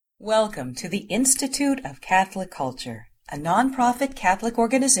Welcome to the Institute of Catholic Culture, a nonprofit Catholic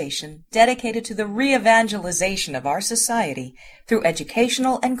organization dedicated to the re-evangelization of our society through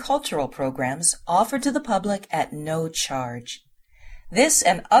educational and cultural programs offered to the public at no charge. This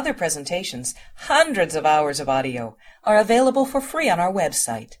and other presentations, hundreds of hours of audio, are available for free on our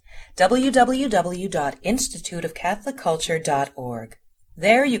website, www.instituteofcatholicculture.org.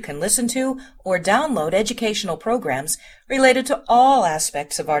 There you can listen to or download educational programs related to all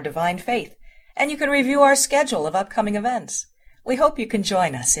aspects of our divine faith, and you can review our schedule of upcoming events. We hope you can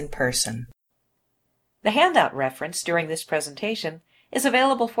join us in person. The handout reference during this presentation is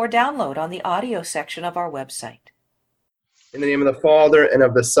available for download on the audio section of our website. In the name of the Father, and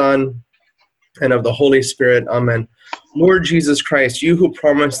of the Son, and of the Holy Spirit. Amen. Lord Jesus Christ, you who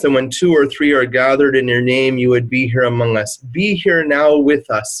promised that when 2 or 3 are gathered in your name, you would be here among us. Be here now with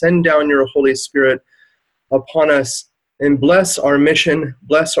us. Send down your Holy Spirit upon us and bless our mission,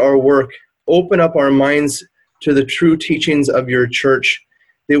 bless our work. Open up our minds to the true teachings of your church,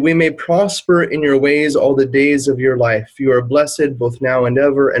 that we may prosper in your ways all the days of your life. You are blessed both now and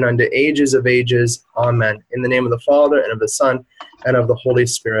ever, and unto ages of ages. Amen. In the name of the Father, and of the Son, and of the Holy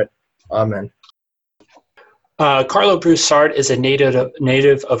Spirit. Amen. Carlo Broussard is a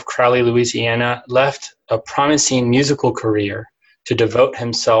native of Crowley, Louisiana, left a promising musical career to devote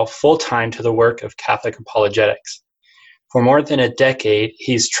himself full-time to the work of Catholic apologetics. For more than a decade,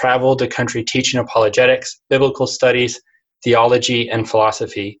 he's traveled the country teaching apologetics, biblical studies, theology, and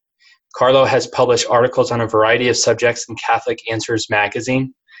philosophy. Carlo has published articles on a variety of subjects in Catholic Answers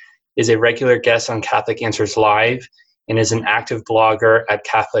magazine, is a regular guest on Catholic Answers Live, and is an active blogger at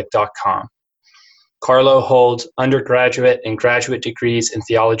Catholic.com. Carlo holds undergraduate and graduate degrees in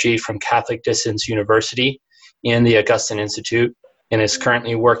theology from Catholic Distance University and the Augustine Institute, and is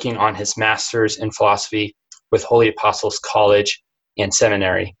currently working on his master's in philosophy with Holy Apostles College and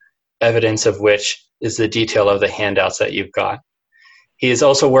Seminary, evidence of which is the detail of the handouts that you've got. He has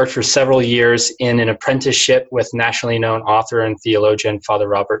also worked for several years in an apprenticeship with nationally known author and theologian Father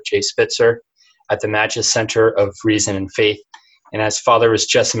Robert J. Spitzer at the Magis Center of Reason and Faith. And as Father was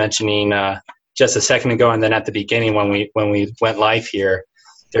just mentioning just a second ago, and then at the beginning when we went live here,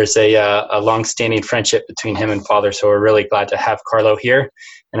 there's a long-standing friendship between him and Father, so we're really glad to have Carlo here.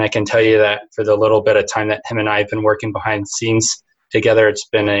 And I can tell you that for the little bit of time that him and I have been working behind the scenes together, it's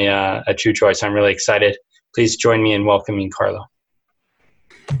been a true joy, so I'm really excited. Please join me in welcoming Carlo.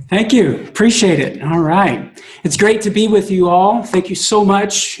 Thank you. Appreciate it. All right. It's great to be with you all. Thank you so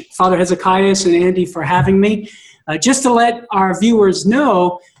much, Father Hezekias and Andy, for having me. Just to let our viewers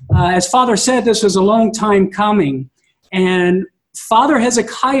know, as Father said, this was a long time coming, and Father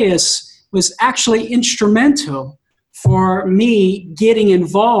Hezekias was actually instrumental for me getting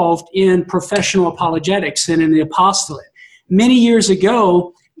involved in professional apologetics and in the apostolate. Many years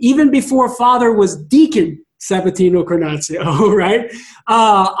ago, even before Father was Deacon Sabatino Cornazio, right?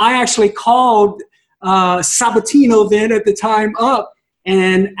 I actually called Sabatino then at the time up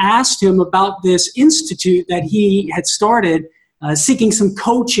and asked him about this institute that he had started, seeking some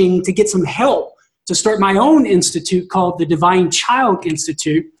coaching to get some help to start my own institute called the Divine Child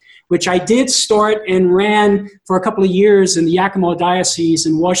Institute, which I did start and ran for a couple of years in the Yakima Diocese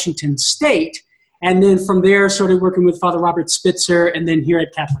in Washington State. And then from there, started working with Father Robert Spitzer, and then here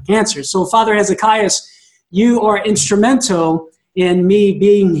at Catholic Answers. So Father Hezekias, you are instrumental in me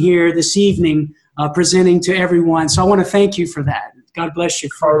being here this evening, presenting to everyone. So I want to thank you for that. God bless you.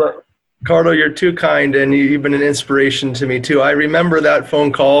 Carlo, you're too kind, and you've been an inspiration to me too. I remember that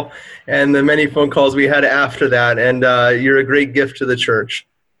phone call and the many phone calls we had after that, and you're a great gift to the church.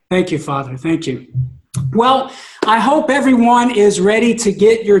 Thank you, Father. Thank you. Well, I hope everyone is ready to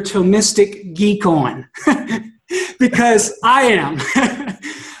get your Thomistic geek on, because I am.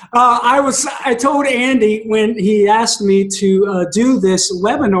 I told Andy when he asked me to do this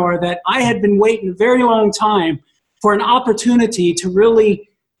webinar that I had been waiting a very long time for an opportunity to really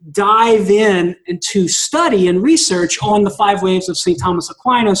dive in and to study and research on the 5 ways of St. Thomas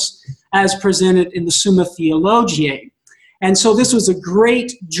Aquinas as presented in the Summa Theologiae. And so this was a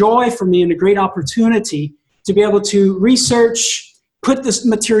great joy for me and a great opportunity to be able to research, put this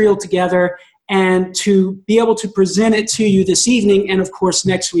material together, and to be able to present it to you this evening and, of course,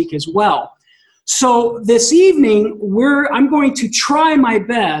 next week as well. So this evening, I'm going to try my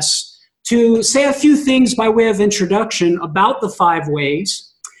best to say a few things by way of introduction about the 5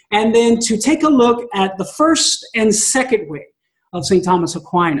 ways, and then to take a look at the first and second way of St. Thomas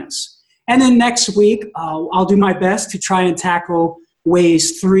Aquinas. And then next week, I'll do my best to try and tackle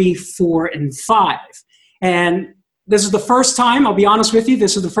ways 3, 4, and 5. And this is the first time, I'll be honest with you,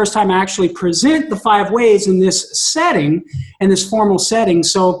 this is the first time I actually present the 5 ways in this setting, in this formal setting.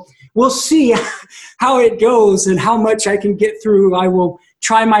 So we'll see how it goes and how much I can get through. I will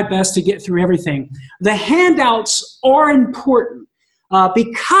try my best to get through everything. The handouts are important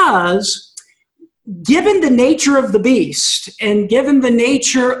because given the nature of the beast and given the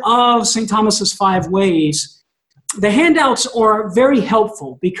nature of St. Thomas's 5 ways, the handouts are very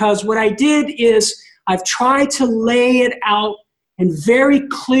helpful because what I did is I've tried to lay it out in very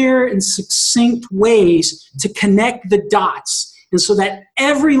clear and succinct ways to connect the dots, and so that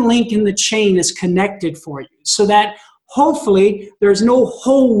every link in the chain is connected for you, so that hopefully there's no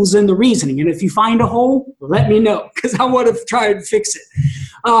holes in the reasoning. And if you find a hole, let me know, because I want to try and fix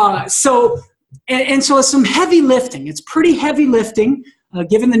it. So it's some heavy lifting. It's pretty heavy lifting,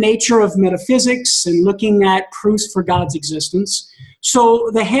 given the nature of metaphysics and looking at proofs for God's existence. So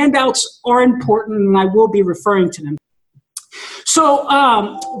the handouts are important, and I will be referring to them.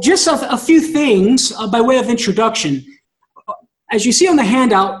 So just a few things by way of introduction. As you see on the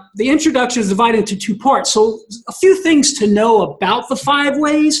handout, the introduction is divided into 2 parts. So a few things to know about the 5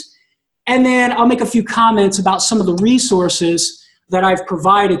 ways, and then I'll make a few comments about some of the resources that I've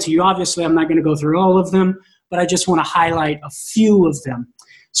provided to you. Obviously, I'm not going to go through all of them, but I just want to highlight a few of them.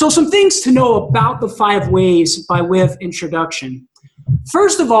 So some things to know about the 5 ways by way of introduction.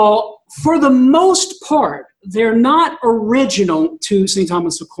 First of all, for the most part, they're not original to St.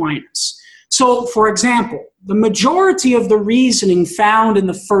 Thomas Aquinas. So, for example, the majority of the reasoning found in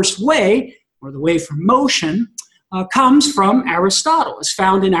the first way, or the way for motion, comes from Aristotle. It's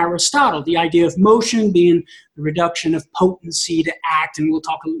found in Aristotle, the idea of motion being the reduction of potency to act, and we'll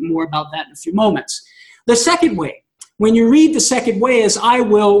talk a little more about that in a few moments. The second way, when you read the second way, as I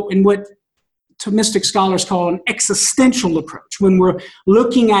will, in what Thomistic scholars call an existential approach, when we're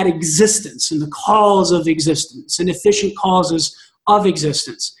looking at existence and the cause of existence and efficient causes of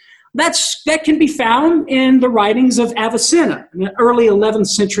existence. That can be found in the writings of Avicenna, an early 11th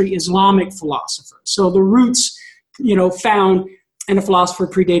century Islamic philosopher. So the roots, found in a philosopher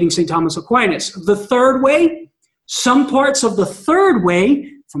predating St. Thomas Aquinas. The third way, some parts of the third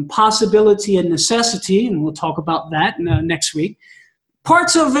way, from possibility and necessity, and we'll talk about that next week,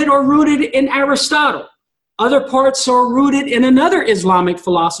 parts of it are rooted in Aristotle. Other parts are rooted in another Islamic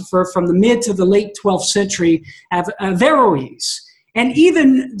philosopher from the mid to the late 12th century, Averroes. And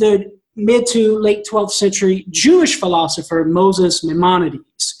even the mid to late 12th century Jewish philosopher, Moses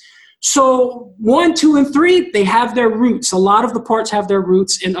Maimonides. So 1, 2, and 3, they have their roots. A lot of the parts have their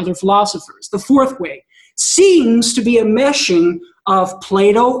roots in other philosophers. The fourth way seems to be a meshing of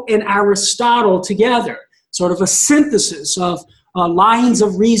Plato and Aristotle together, sort of a synthesis of lines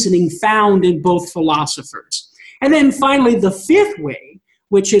of reasoning found in both philosophers. And then finally, the fifth way,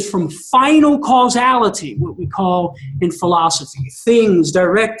 which is from final causality, what we call in philosophy, things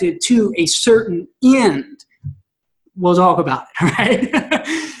directed to a certain end. We'll talk about it,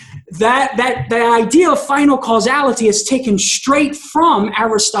 right? that idea of final causality is taken straight from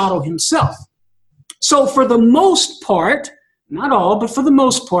Aristotle himself. So for the most part, not all, but for the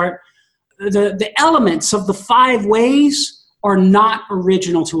most part, the elements of the 5 ways are not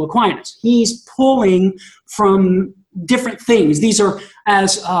original to Aquinas. He's pulling from different things. These are,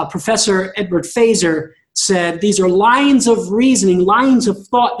 as Professor Edward Fazer said, these are lines of reasoning, lines of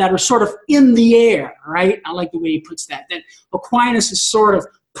thought that are sort of in the air, right? I like the way he puts that Aquinas is sort of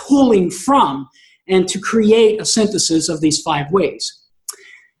pulling from and to create a synthesis of these 5 ways.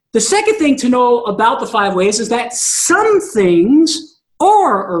 The second thing to know about the 5 ways is that some things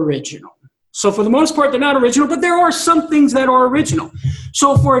are original. So for the most part, they're not original, but there are some things that are original.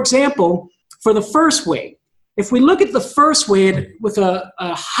 So for example, for the first way, if we look at the first way with a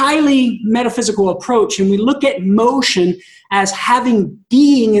highly metaphysical approach, and we look at motion as having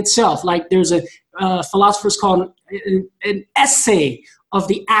being itself, like there's a philosopher's called an essay of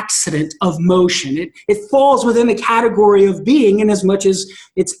the accident of motion. It falls within the category of being in as much as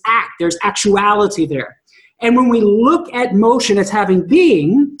it's act. There's actuality there. And when we look at motion as having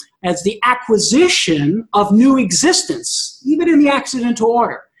being, as the acquisition of new existence, even in the accidental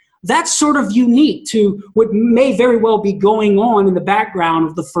order, that's sort of unique to what may very well be going on in the background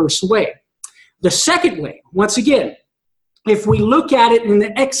of the first way. The second way, once again, if we look at it in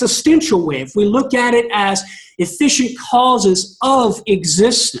the existential way, if we look at it as efficient causes of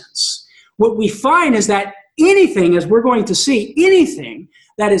existence, what we find is that anything, as we're going to see, anything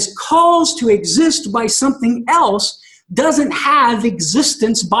that is caused to exist by something else doesn't have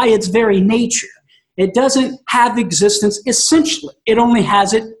existence by its very nature. It doesn't have existence essentially. It only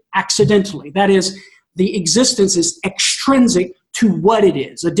has it accidentally. That is, the existence is extrinsic to what it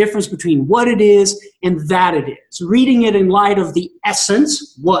is, a difference between what it is and that it is. Reading it in light of the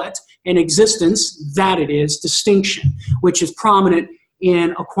essence, what, and existence, that it is, distinction, which is prominent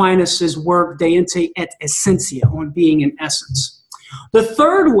in Aquinas' work De Ente et Essentia, on being in essence. The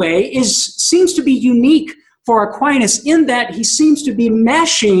third way seems to be unique for Aquinas in that he seems to be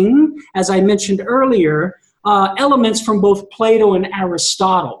meshing, as I mentioned earlier, elements from both Plato and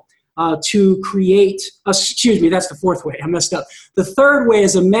Aristotle to create, that's the fourth way, I messed up. The third way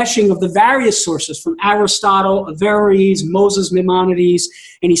is a meshing of the various sources from Aristotle, Averroes, Moses Maimonides,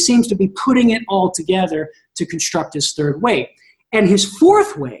 and he seems to be putting it all together to construct his third way. And his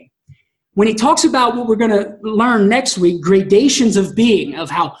fourth way, when he talks about what we're going to learn next week, gradations of being, of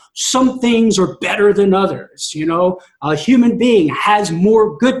how some things are better than others. You know, a human being has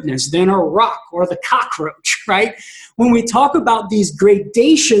more goodness than a rock or the cockroach, right? When we talk about these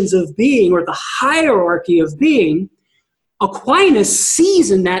gradations of being or the hierarchy of being, Aquinas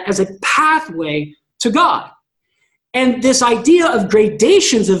sees in that as a pathway to God. And this idea of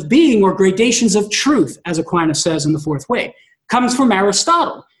gradations of being or gradations of truth, as Aquinas says in the fourth way, comes from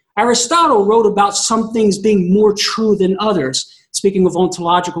Aristotle. Aristotle wrote about some things being more true than others, speaking of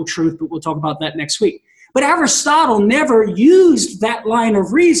ontological truth, but we'll talk about that next week. But Aristotle never used that line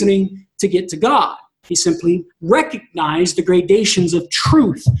of reasoning to get to God. He simply recognized the gradations of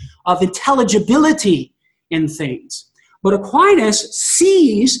truth, of intelligibility in things. But Aquinas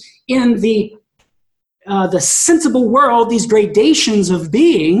sees in the sensible world these gradations of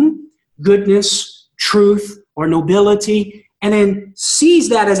being, goodness, truth, or nobility, and then sees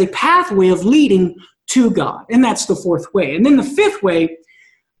that as a pathway of leading to God. And that's the fourth way. And then the fifth way,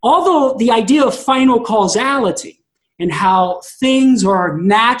 although the idea of final causality and how things are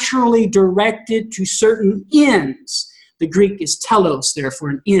naturally directed to certain ends, the Greek is telos there for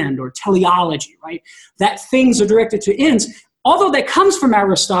an end, or teleology, right? That things are directed to ends. Although that comes from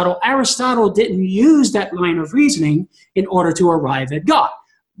Aristotle, Aristotle didn't use that line of reasoning in order to arrive at God.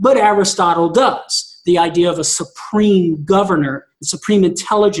 But Aristotle does. The idea of a supreme governor, a supreme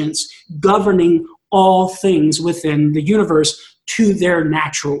intelligence governing all things within the universe to their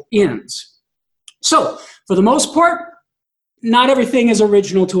natural ends. So, for the most part, not everything is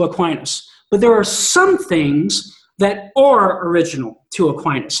original to Aquinas, but there are some things that are original to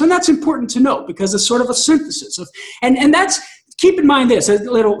Aquinas. And that's important to note because it's sort of a synthesis of, and that's, keep in mind this, a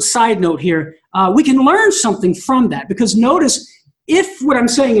little side note here, we can learn something from that because notice, if what I'm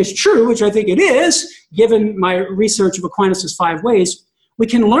saying is true, which I think it is, given my research of Aquinas' 5 ways, we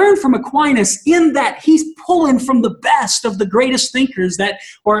can learn from Aquinas in that he's pulling from the best of the greatest thinkers that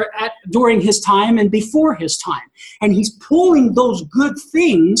were during his time and before his time. And he's pulling those good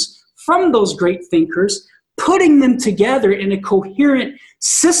things from those great thinkers, putting them together in a coherent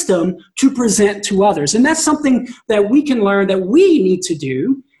system to present to others. And that's something that we can learn that we need to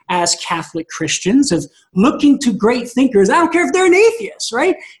do as Catholic Christians, of looking to great thinkers. I don't care if they're an atheist,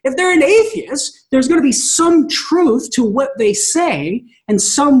 right? If they're an atheist, there's going to be some truth to what they say and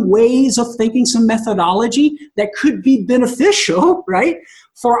some ways of thinking, some methodology that could be beneficial, right,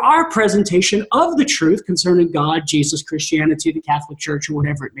 for our presentation of the truth concerning God, Jesus, Christianity, the Catholic Church, or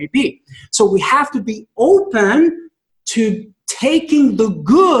whatever it may be. So we have to be open to taking the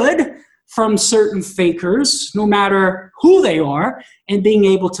good from certain thinkers, no matter who they are, and being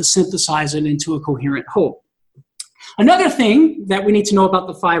able to synthesize it into a coherent whole. Another thing that we need to know about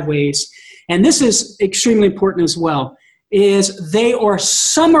the 5 ways, and this is extremely important as well, is they are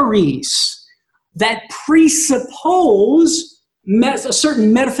summaries that presuppose a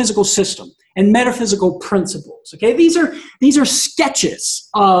certain metaphysical system and metaphysical principles. Okay, these are sketches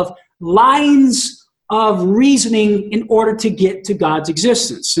of lines of reasoning in order to get to God's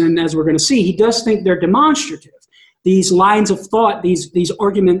existence. And as we're going to see, he does think they're demonstrative. These lines of thought, these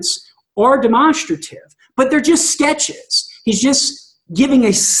arguments are demonstrative, but they're just sketches. He's just giving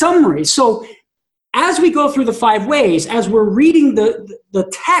a summary. So as we go through the 5 ways, as we're reading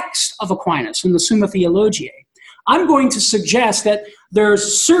the text of Aquinas in the Summa Theologiae, I'm going to suggest that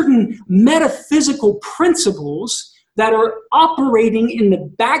there's certain metaphysical principles that are operating in the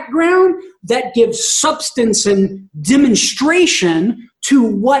background that give substance and demonstration to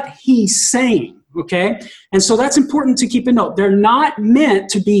what he's saying, okay? And so that's important to keep in note. They're not meant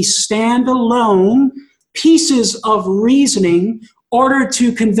to be standalone pieces of reasoning order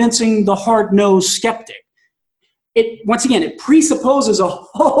to convincing the hard-nosed skeptic. Once again, it presupposes a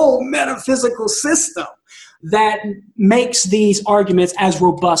whole metaphysical system that makes these arguments as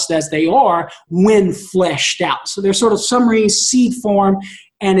robust as they are when fleshed out. So they're sort of summaries, seed form,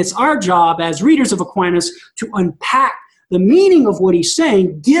 and it's our job as readers of Aquinas to unpack the meaning of what he's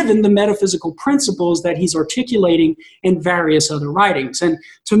saying given the metaphysical principles that he's articulating in various other writings. And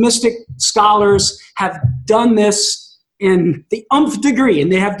Thomistic scholars have done this in the umpth degree,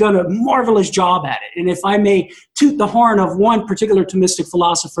 and they have done a marvelous job at it. And if I may toot the horn of one particular Thomistic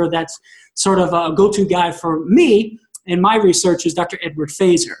philosopher that's sort of a go-to guy for me in my research is Dr. Edward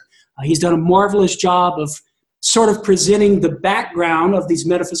Feser. He's done a marvelous job of sort of presenting the background of these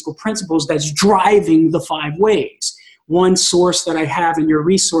metaphysical principles that's driving the 5 ways. One source that I have in your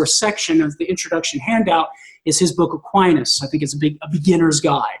resource section of the introduction handout is his book Aquinas. I think it's a beginner's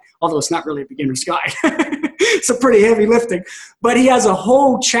guide, although it's not really a beginner's guide. It's a pretty heavy lifting. But he has a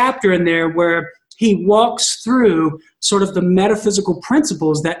whole chapter in there where he walks through sort of the metaphysical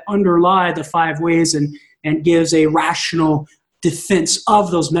principles that underlie the 5 ways and gives a rational defense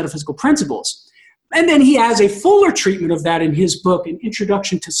of those metaphysical principles. And then he has a fuller treatment of that in his book, An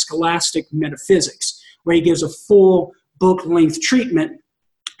Introduction to Scholastic Metaphysics, where he gives a full book-length treatment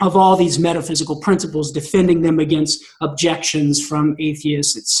of all these metaphysical principles, defending them against objections from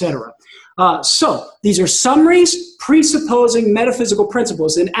atheists, etc. So these are summaries presupposing metaphysical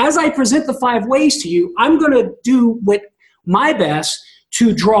principles. And as I present the 5 ways to you, I'm going to do my best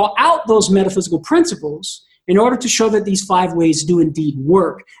to draw out those metaphysical principles in order to show that these 5 ways do indeed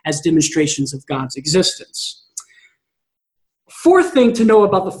work as demonstrations of God's existence. Fourth thing to know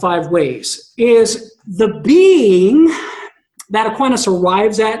about the 5 ways is the being that Aquinas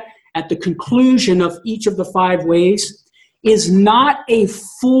arrives at the conclusion of each of the 5 ways is not a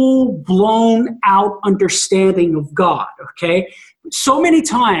full-blown out understanding of God, okay? So many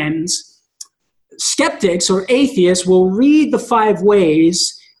times, skeptics or atheists will read the 5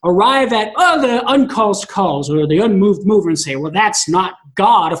 ways, arrive at, the uncaused cause or the unmoved mover and say, well, that's not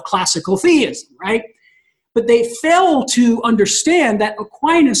God of classical theism, right? But they fail to understand that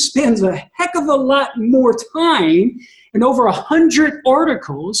Aquinas spends a heck of a lot more time and over 100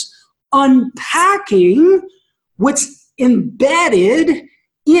 articles unpacking what's embedded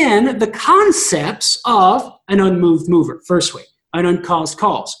in the concepts of an unmoved mover, first way, an uncaused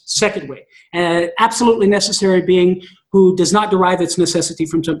cause, second way, an absolutely necessary being who does not derive its necessity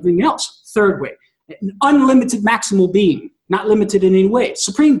from something else, third way, an unlimited maximal being, not limited in any way,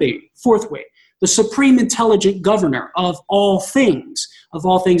 supreme being, fourth way, the supreme intelligent governor of all things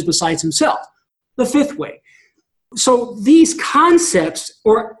besides himself, the fifth way. So these concepts,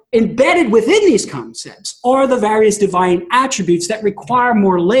 or embedded within these concepts, are the various divine attributes that require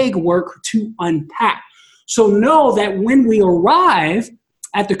more legwork to unpack. So know that when we arrive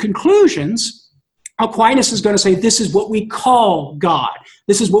at the conclusions, Aquinas is going to say, this is what we call God.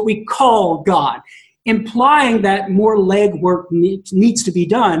 This is what we call God, implying that more legwork needs to be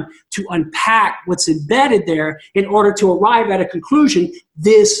done to unpack what's embedded there in order to arrive at a conclusion,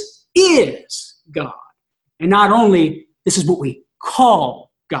 this is God. And not only, this is what we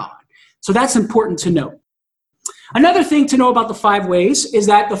call God. So that's important to know. Another thing to know about the 5 ways is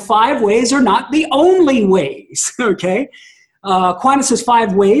that the 5 ways are not the only ways, okay? Aquinas'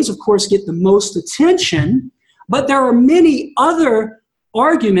 5 ways, of course, get the most attention, but there are many other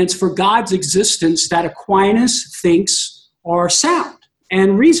arguments for God's existence that Aquinas thinks are sound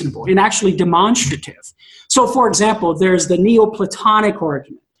and reasonable and actually demonstrative. So, for example, there's the Neoplatonic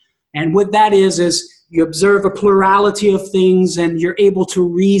argument. And what that is you observe a plurality of things and you're able to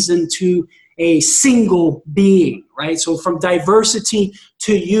reason to a single being, right? So from diversity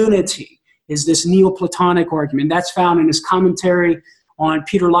to unity is this Neoplatonic argument. That's found in his commentary on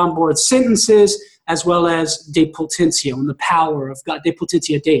Peter Lombard's sentences, as well as De Potentia, on the power of God, De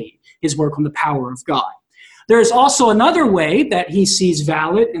Potentia Dei, his work on the power of God. There is also another way that he sees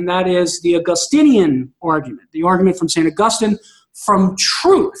valid, and that is the Augustinian argument, the argument from St. Augustine from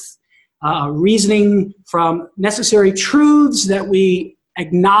truth. Reasoning from necessary truths that we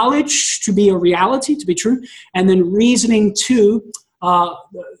acknowledge to be a reality, to be true, and then reasoning to a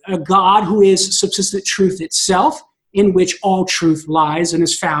God who is subsistent truth itself, in which all truth lies and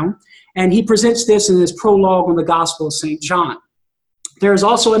is found. And he presents this in his prologue on the Gospel of St. John. There is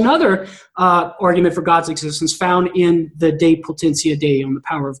also another argument for God's existence found in the De Potentia Dei, on the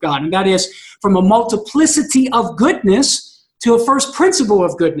power of God, and that is from a multiplicity of goodness to a first principle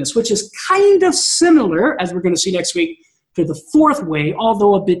of goodness, which is kind of similar, as we're going to see next week, to the 4th way,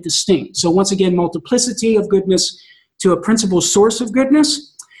 although a bit distinct. So once again, multiplicity of goodness to a principal source of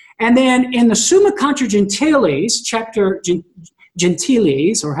goodness. And then in the Summa Contra Gentiles, chapter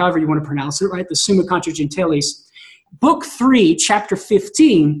Gentiles, or however you want to pronounce it, right? The Summa Contra Gentiles, book 3, chapter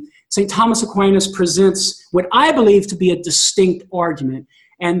 15, St. Thomas Aquinas presents what I believe to be a distinct argument,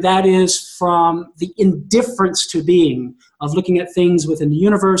 and that is from the indifference to being, of looking at things within the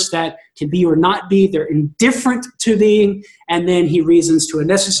universe that can be or not be. They're indifferent to being, and then he reasons to a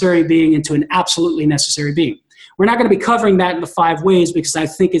necessary being and to an absolutely necessary being. We're not going to be covering that in the 5 ways because I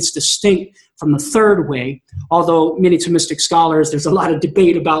think it's distinct from the third way, although many Thomistic scholars, there's a lot of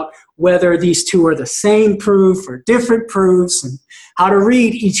debate about whether these two are the same proof or different proofs and how to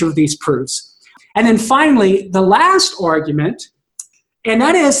read each of these proofs. And then finally, the last argument, and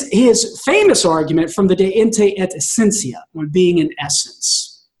that is his famous argument from the De Ente et Essentia, on being in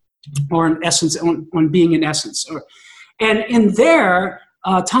essence, or in essence, on being in essence. And in there,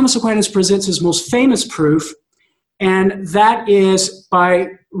 Thomas Aquinas presents his most famous proof, and that is by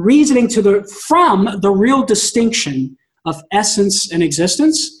reasoning from the real distinction of essence and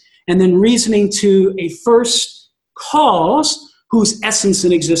existence, and then reasoning to a first cause whose essence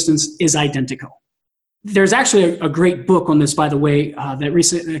and existence is identical. There's actually a great book on this, by the way, that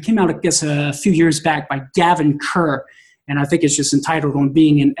recently came out, I guess, a few years back by Gavin Kerr, and I think it's just entitled On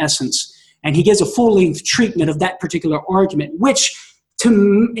Being in Essence. And he gives a full-length treatment of that particular argument, which,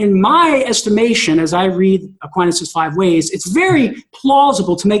 in my estimation, as I read Aquinas' Five Ways, it's very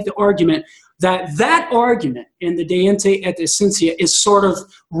plausible to make the argument that argument in the De Ente et Essentia is sort of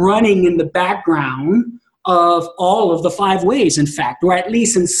running in the background of all of the five ways, in fact, or at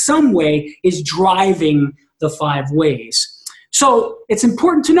least in some way is driving the five ways. So it's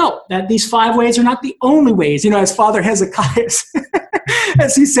important to note that these five ways are not the only ways. As Father Hezekiah,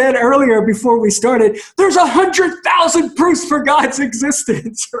 as he said earlier before we started, there's 100,000 proofs for God's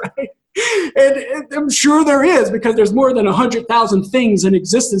existence, right? And I'm sure there is, because there's more than 100,000 things in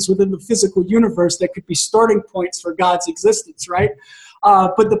existence within the physical universe that could be starting points for God's existence, right?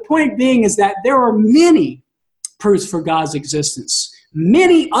 But the point being is that there are many proofs for God's existence,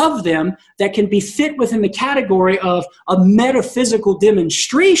 many of them that can be fit within the category of a metaphysical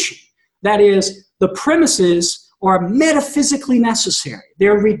demonstration. That is, the premises are metaphysically necessary.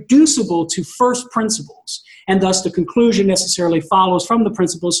 They're reducible to first principles, and thus the conclusion necessarily follows from the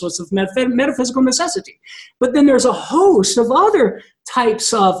principles, so it's of metaphysical necessity. But then there's a host of other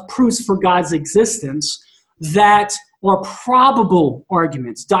types of proofs for God's existence that are probable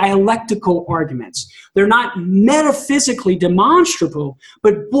arguments, dialectical arguments. They're not metaphysically demonstrable,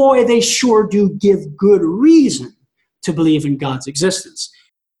 but boy, they sure do give good reason to believe in God's existence.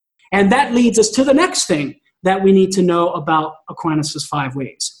 And that leads us to the next thing that we need to know about Aquinas' five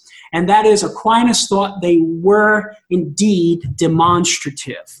ways. And that is, Aquinas thought they were indeed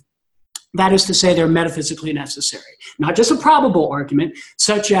demonstrative. That is to say, they're metaphysically necessary. Not just a probable argument,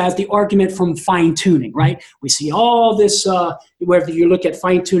 such as the argument from fine-tuning, right? We see all this, whether you look at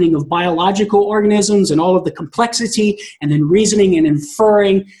fine-tuning of biological organisms and all of the complexity, and then reasoning and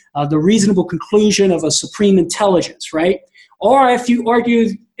inferring the reasonable conclusion of a supreme intelligence, right? Or if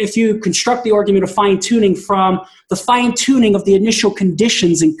you construct the argument of fine-tuning from the fine-tuning of the initial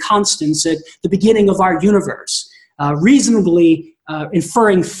conditions and constants at the beginning of our universe, reasonably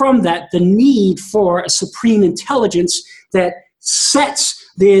inferring from that the need for a supreme intelligence that sets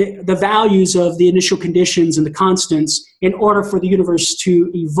the values of the initial conditions and the constants in order for the universe to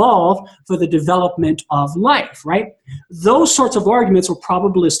evolve for the development of life, right? Those sorts of arguments are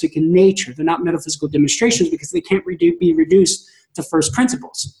probabilistic in nature. They're not metaphysical demonstrations because they can't be reduced to first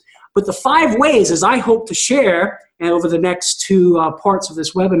principles. But the five ways, as I hope to share over the next two parts of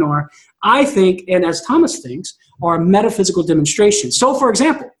this webinar, I think, and as Thomas thinks, are metaphysical demonstrations. So, for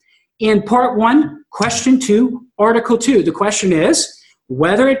example, in part 1, question 2, article 2, the question is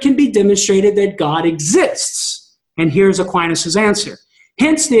whether it can be demonstrated that God exists. And here's Aquinas' answer.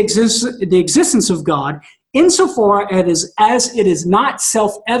 Hence, the existence of God, insofar as it is not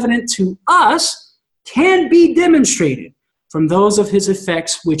self-evident to us, can be demonstrated from those of his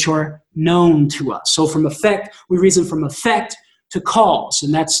effects which are known to us. So from effect, we reason from effect to cause,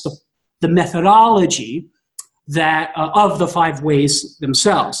 and that's the methodology that of the five ways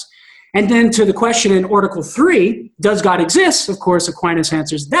themselves. And then to the question in Article 3, does God exist? Of course, Aquinas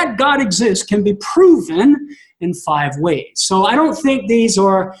answers that God exists can be proven in five ways. So I don't think these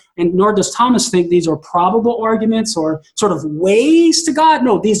are, and nor does Thomas think these are probable arguments or sort of ways to God.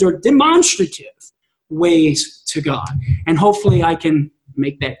 No, these are demonstrative ways to God. And hopefully I can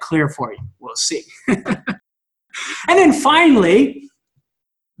make that clear for you. We'll see. And then finally,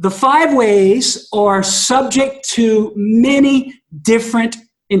 the five ways are subject to many different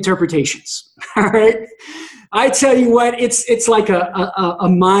interpretations. All right? I tell you what, it's like a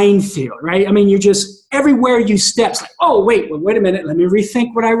minefield, right? I mean, you just, everywhere you step, it's like, oh, wait a minute, let me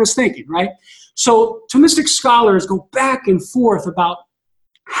rethink what I was thinking, right? So Thomistic scholars go back and forth about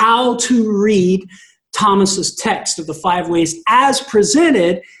how to read Thomas's text of the five ways as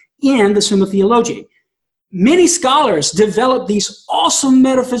presented in the Summa Theologiae. Many scholars develop these awesome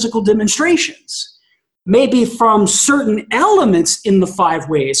metaphysical demonstrations, maybe from certain elements in the five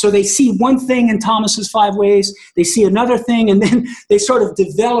ways. So they see one thing in Thomas's five ways, they see another thing, and then they sort of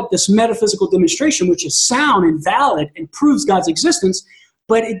develop this metaphysical demonstration, which is sound and valid and proves God's existence,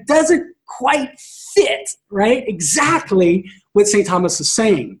 but it doesn't quite fit, right, exactly what St. Thomas is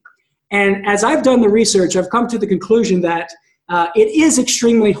saying. And as I've done the research, I've come to the conclusion that it is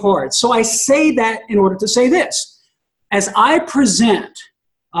extremely hard. So I say that in order to say this. As I present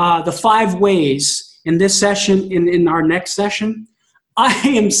the five ways in this session, in our next session, I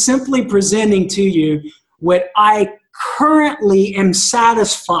am simply presenting to you what I currently am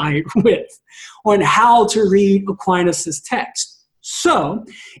satisfied with on how to read Aquinas' text. So,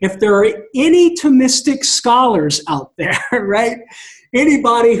 if there are any Thomistic scholars out there, right,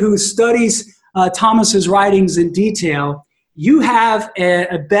 anybody who studies Thomas's writings in detail, you have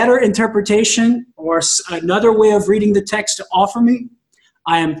a better interpretation or another way of reading the text to offer me,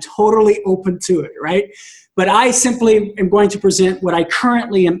 I am totally open to it, right? But I simply am going to present what I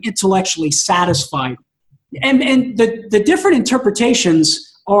currently am intellectually satisfied. And the different interpretations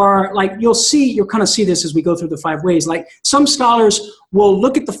are like, you'll kind of see this as we go through the five ways. Like some scholars will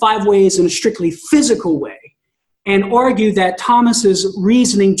look at the five ways in a strictly physical way and argue that Thomas is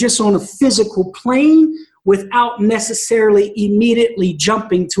reasoning just on a physical plane without necessarily immediately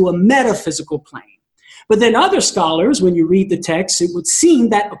jumping to a metaphysical plane. But then other scholars, when you read the text, it would seem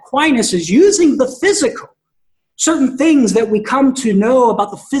that Aquinas is using the physical, certain things that we come to know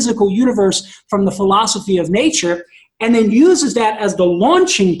about the physical universe from the philosophy of nature, and then uses that as the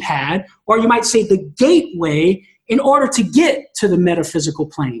launching pad, or you might say the gateway, in order to get to the metaphysical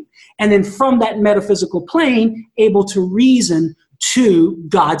plane. And then from that metaphysical plane, able to reason to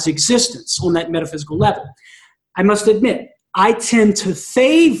God's existence on that metaphysical level. I must admit, I tend to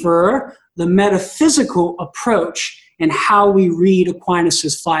favor the metaphysical approach in how we read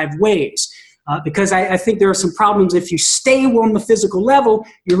Aquinas' five ways. Because I think there are some problems. If you stay on the physical level,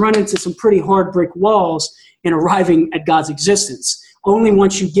 you run into some pretty hard brick walls in arriving at God's existence. Only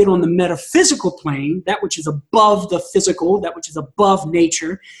once you get on the metaphysical plane, that which is above the physical, that which is above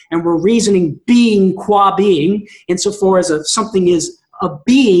nature, and we're reasoning being qua being, insofar as something is a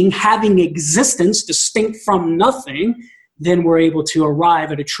being having existence distinct from nothing, then we're able to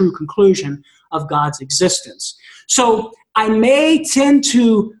arrive at a true conclusion of God's existence. So I may tend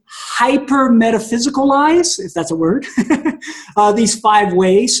to hyper-metaphysicalize, if that's a word, these five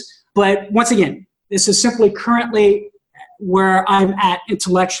ways. But once again, this is simply currently where I'm at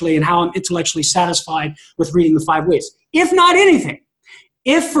intellectually and how I'm intellectually satisfied with reading the five ways. If not anything,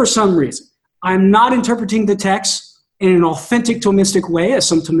 if for some reason I'm not interpreting the text in an authentic Thomistic way, as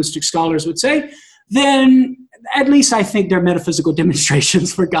some Thomistic scholars would say, then at least I think they're metaphysical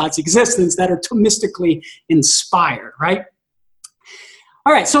demonstrations for God's existence that are Thomistically inspired, right?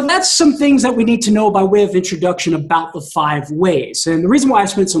 All right, so that's some things that we need to know by way of introduction about the five ways. And the reason why I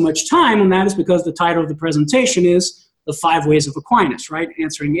spent so much time on that is because the title of the presentation is The Five Ways of Aquinas, right?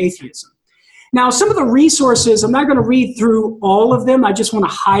 Answering Atheism. Now, some of the resources, I'm not going to read through all of them. I just want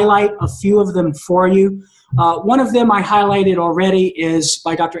to highlight a few of them for you. One of them I highlighted already is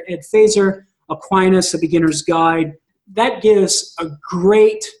by Dr. Ed Feser, Aquinas, A Beginner's Guide. That gives a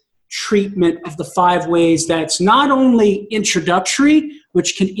great treatment of the five ways that's not only introductory,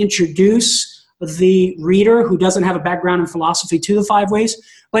 which can introduce the reader who doesn't have a background in philosophy to the five ways,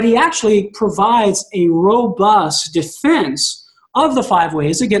 but he actually provides a robust defense of the five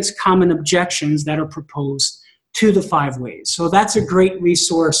ways against common objections that are proposed to the five ways. So that's a great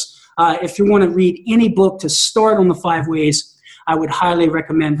resource. If you want to read any book to start on the five ways, I would highly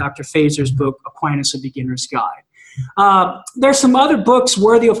recommend Dr. Feser's book, Aquinas, A Beginner's Guide. There's some other books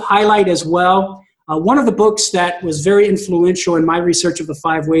worthy of highlight as well. One of the books that was very influential in my research of the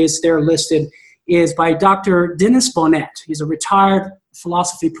five ways there listed is by Dr. Dennis Bonnet. He's a retired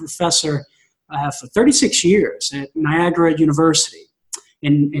philosophy professor for 36 years at Niagara University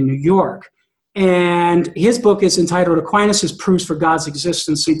in New York. And his book is entitled Aquinas' Proofs for God's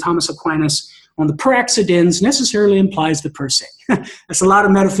Existence. St. Thomas Aquinas on the per accidens necessarily implies the per se. That's a lot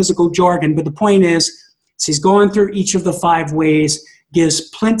of metaphysical jargon, but the point is, he's going through each of the five ways, gives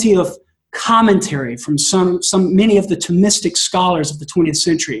plenty of commentary from many of the Thomistic scholars of the 20th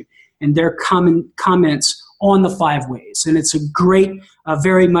century and their comments on the five ways. And it's a great,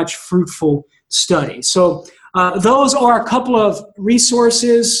 very much fruitful study. So those are a couple of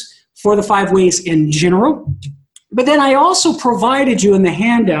resources for the five ways in general. But then I also provided you in the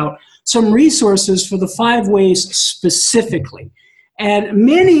handout some resources for the five ways specifically. And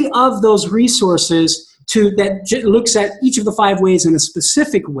many of those resources that looks at each of the five ways in a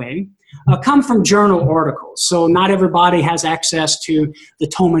specific way come from journal articles. So not everybody has access to the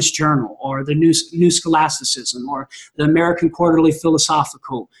Thomist Journal or the New Scholasticism or the American Quarterly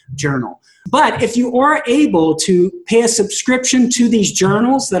Philosophical Journal. But if you are able to pay a subscription to these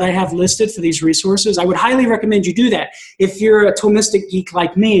journals that I have listed for these resources, I would highly recommend you do that. If you're a Thomistic geek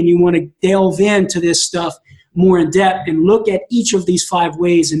like me and you want to delve into this stuff more in depth and look at each of these 5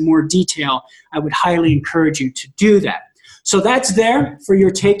 ways in more detail, I would highly encourage you to do that. So that's there for your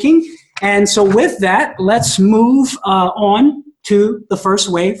taking. And so with that, let's move on to the first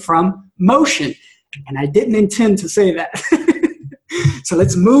way, from motion. And I didn't intend to say that. So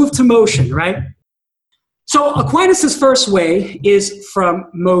let's move to motion, right? So Aquinas' first way is from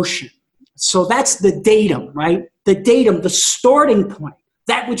motion. So that's the datum, right? The datum, the starting point,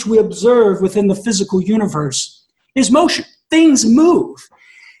 that which we observe within the physical universe is motion. Things move.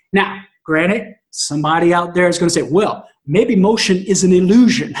 Now, granted, somebody out there is going to say, well, maybe motion is an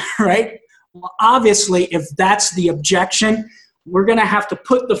illusion, right? Well, obviously, if that's the objection, we're going to have to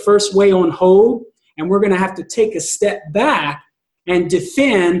put the first way on hold, and we're going to have to take a step back and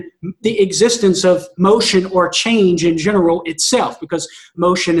defend the existence of motion or change in general itself, because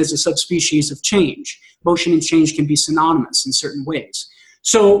motion is a subspecies of change. Motion and change can be synonymous in certain ways.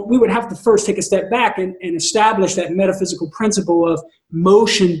 So we would have to first take a step back and establish that metaphysical principle of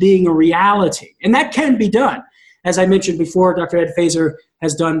motion being a reality. And that can be done. As I mentioned before, Dr. Ed Feser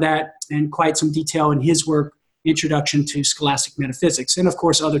has done that in quite some detail in his work, Introduction to Scholastic Metaphysics. And of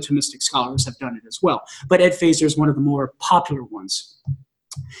course, other Thomistic scholars have done it as well. But Ed Feser is one of the more popular ones.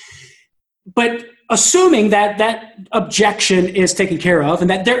 But assuming that that objection is taken care of and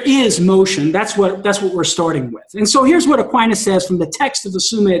that there is motion, that's what we're starting with. And so here's what Aquinas says from the text of the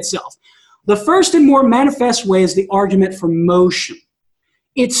Summa itself. The first and more manifest way is the argument for motion.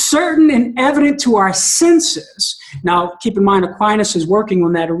 It's certain and evident to our senses. Now, keep in mind, Aquinas is working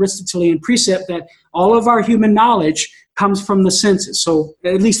on that Aristotelian precept that all of our human knowledge comes from the senses. So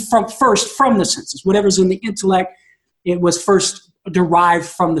at least first from the senses. Whatever's in the intellect, it was first derived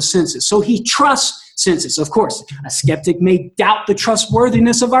from the senses. So he trusts senses. Of course, a skeptic may doubt the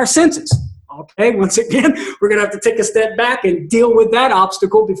trustworthiness of our senses. Okay, once again, we're going to have to take a step back and deal with that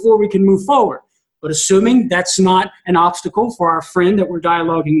obstacle before we can move forward. But assuming that's not an obstacle for our friend that we're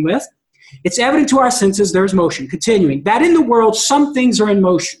dialoguing with, it's evident to our senses there's motion. Continuing, that in the world some things are in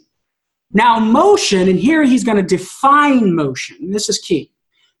motion. Now motion, and here he's going to define motion, and this is key.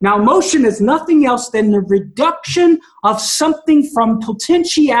 Now motion is nothing else than the reduction of something from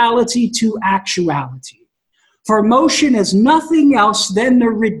potentiality to actuality. For motion is nothing else than the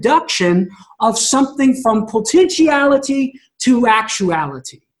reduction of something from potentiality to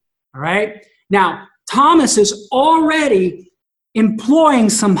actuality. All right? Now, Thomas is already employing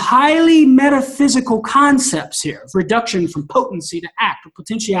some highly metaphysical concepts here, of reduction from potency to act, or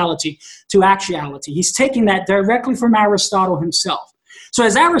potentiality to actuality. He's taking that directly from Aristotle himself. So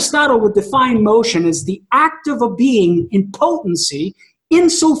as Aristotle would define motion as the act of a being in potency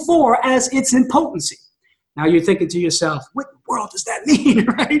insofar as it's in potency. Now you're thinking to yourself, what in the world does that mean,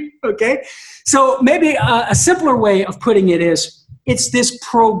 right? Okay, so maybe a simpler way of putting it is, it's this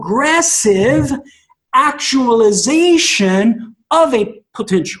progressive actualization of a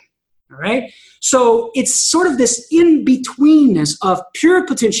potential, all right? So it's sort of this in-betweenness of pure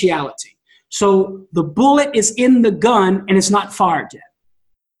potentiality. So the bullet is in the gun and it's not fired yet.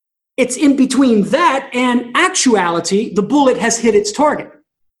 It's in between that and actuality, the bullet has hit its target.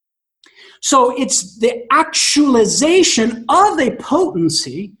 So it's the actualization of a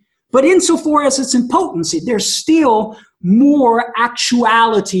potency, but insofar as it's in potency, there's still more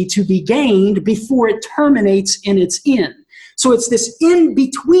actuality to be gained before it terminates in its end. So it's this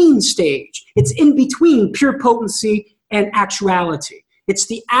in-between stage. It's in between pure potency and actuality. It's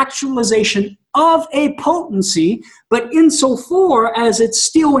the actualization of a potency, but insofar as it's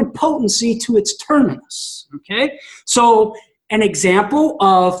still in potency to its terminus. Okay? So an example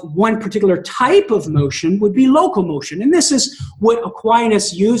of one particular type of motion would be locomotion. And this is what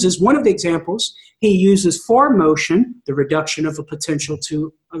Aquinas uses. One of the examples he uses for motion, the reduction of a potential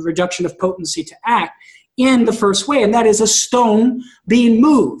to a reduction of potency to act, in the first way. And that is a stone being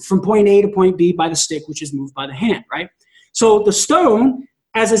moved from point A to point B by the stick, which is moved by the hand, right? So the stone,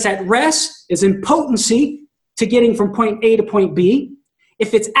 as it's at rest, is in potency to getting from point A to point B.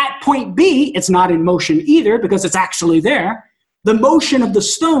 If it's at point B, it's not in motion either because it's actually there. The motion of the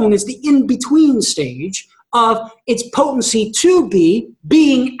stone is the in-between stage of its potency to be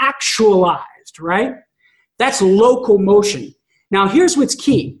being actualized, right? That's local motion. Now, here's what's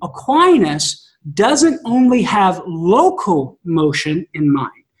key. Aquinas doesn't only have local motion in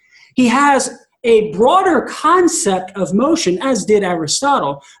mind. He has a broader concept of motion, as did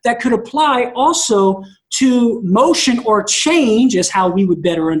Aristotle, that could apply also to motion or change, as how we would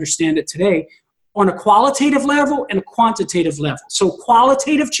better understand it today, on a qualitative level and a quantitative level. So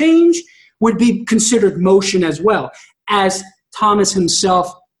qualitative change would be considered motion as well, as Thomas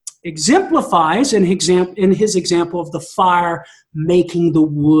himself exemplifies in his example of the fire making the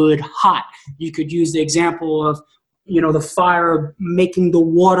wood hot. You could use the example of, the fire making the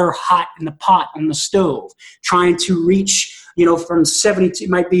water hot in the pot on the stove, trying to reach, from 72, it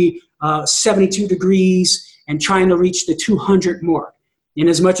might be 72 degrees, and trying to reach the 200 mark. In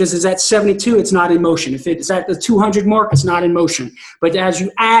as much as it's at 72, it's not in motion. If it's at the 200 mark, it's not in motion. But as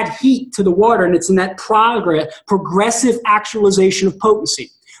you add heat to the water, and it's in that progressive actualization of potency,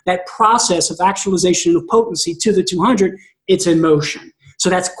 that process of actualization of potency to the 200, it's in motion. So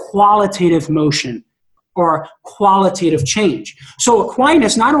that's qualitative motion or qualitative change. So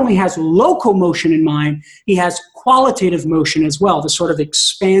Aquinas not only has local motion in mind, he has qualitative motion as well, the sort of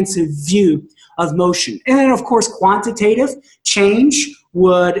expansive view of motion. And then, of course, quantitative change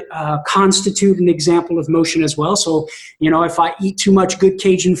would constitute an example of motion as well. So, if I eat too much good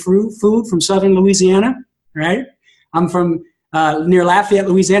Cajun food from southern Louisiana, right? I'm from near Lafayette,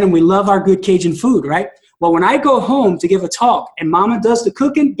 Louisiana, and we love our good Cajun food, right? Well, when I go home to give a talk and Mama does the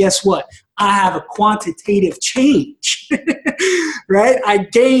cooking, guess what? I have a quantitative change, right? I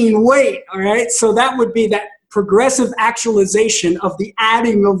gain weight, all right? So that would be that progressive actualization of the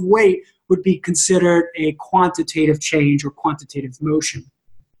adding of weight would be considered a quantitative change or quantitative motion.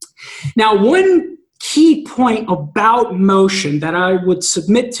 Now, one key point about motion that I would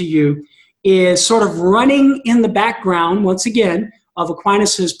submit to you is sort of running in the background, once again, of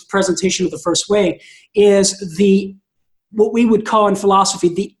Aquinas' presentation of the first way, is what we would call in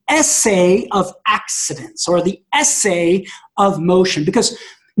philosophy the essay of accidents, or the essay of motion. Because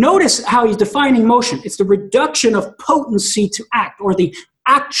notice how he's defining motion. It's the reduction of potency to act, or the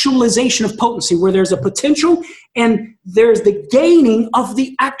actualization of potency, where there's a potential and there's the gaining of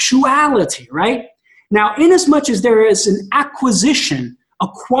the actuality, right? Now, inasmuch as there is an acquisition,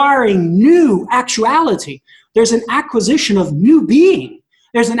 acquiring new actuality, there's an acquisition of new being.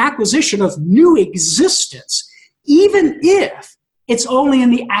 There's an acquisition of new existence, even if it's only in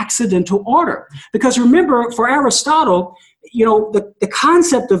the accidental order. Because remember, for Aristotle, the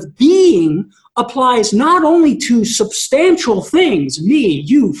concept of being applies not only to substantial things, me,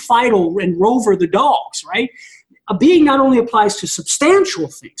 you, Fido, and Rover the dogs, right? A being not only applies to substantial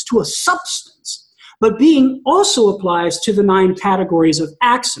things, to a substance, but being also applies to the 9 categories of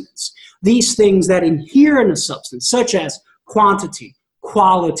accidents, these things that inhere in a substance, such as quantity,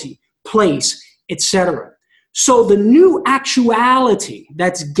 quality, place, etc. So the new actuality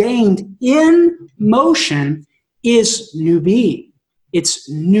that's gained in motion is new being. It's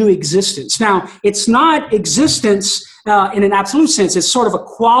new existence. Now, it's not existence in an absolute sense. It's sort of a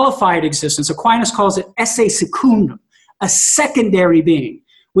qualified existence. Aquinas calls it esse secundum, a secondary being,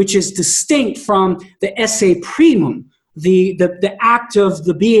 which is distinct from the esse primum, the act of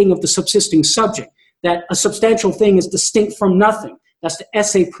the being of the subsisting subject, that a substantial thing is distinct from nothing. That's the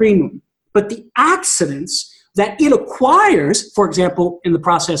esse primum. But the accidents that it acquires, for example, in the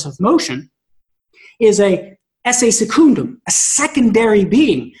process of motion, is a esse secundum, a secondary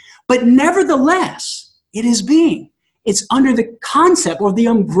being. But nevertheless, it is being. It's under the concept or the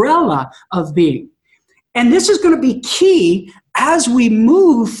umbrella of being. And this is going to be key as we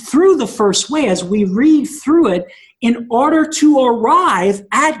move through the first way, as we read through it, in order to arrive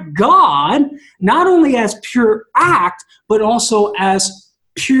at God, not only as pure act, but also as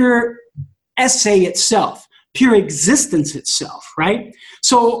pure esse itself, pure existence itself, right?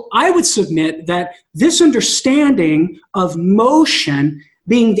 So I would submit that this understanding of motion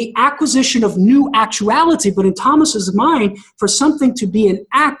being the acquisition of new actuality, but in Thomas's mind, for something to be an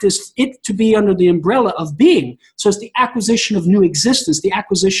act is it to be under the umbrella of being. So it's the acquisition of new existence, the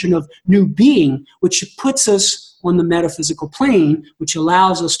acquisition of new being, which puts us on the metaphysical plane, which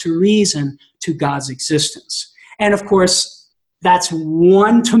allows us to reason to God's existence. And of course, that's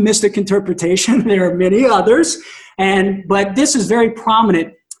one Thomistic interpretation. There are many others, but this is very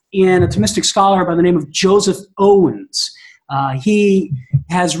prominent in a Thomistic scholar by the name of Joseph Owens. He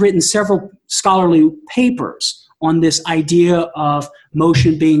has written several scholarly papers on this idea of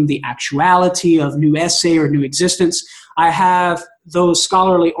motion being the actuality of new esse or new existence. I have those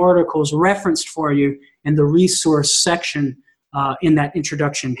scholarly articles referenced for you in the resource section in that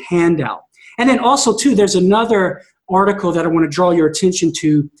introduction handout. And then also, too, there's another article that I want to draw your attention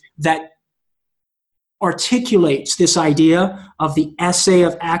to that articulates this idea of the esse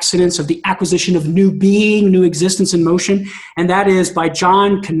of accidents, of the acquisition of new being, new existence in motion, and that is by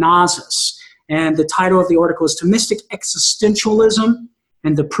John Canazes. And the title of the article is Thomistic Existentialism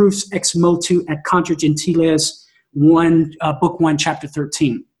and the Proofs Ex Motu et Contra Gentiles, Book 1, Chapter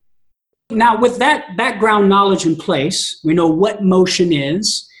 13. Now, with that background knowledge in place, we know what motion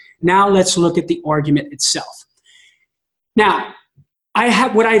is. Now let's look at the argument itself. Now,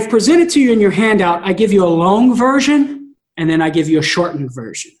 what I've presented to you in your handout, I give you a long version, and then I give you a shortened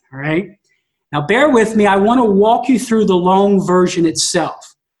version, all right? Now, bear with me. I want to walk you through the long version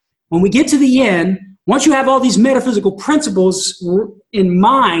itself. When we get to the end, once you have all these metaphysical principles in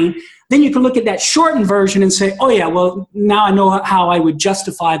mind, then you can look at that shortened version and say, oh yeah, well, now I know how I would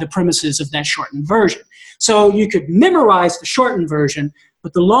justify the premises of that shortened version. So you could memorize the shortened version,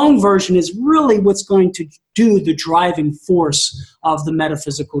 but the long version is really what's going to do the driving force of the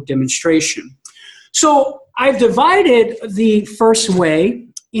metaphysical demonstration. So I've divided the first way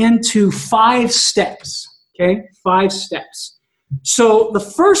into 5 steps, okay? 5 steps. So the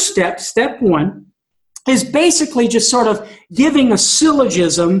first step, step 1, is basically just sort of giving a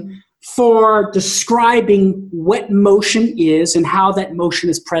syllogism for describing what motion is and how that motion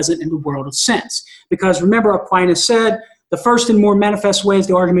is present in the world of sense. Because remember, Aquinas said, the first and more manifest way is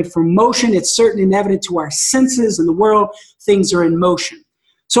the argument for motion. It's certain and evident to our senses in the world, things are in motion.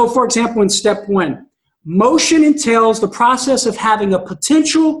 So for example, in step 1, motion entails the process of having a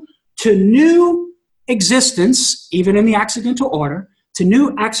potential to new existence, even in the accidental order, to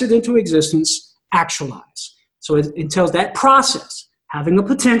new accidental existence actualize. So it entails that process, having a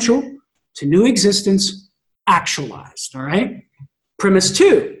potential to new existence actualized, all right? Premise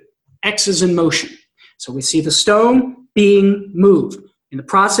 2, X is in motion. So we see the stone being moved in the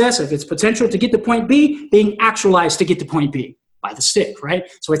process of its potential to get to point B being actualized to get to point B by the stick, right?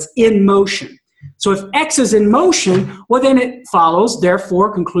 So it's in motion. So if X is in motion, well, then it follows,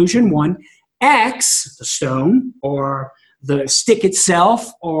 therefore, conclusion 1, X, the stone, or the stick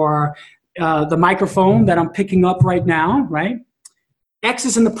itself, or the microphone that I'm picking up right now, right? X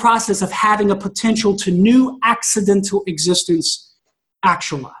is in the process of having a potential to new accidental existence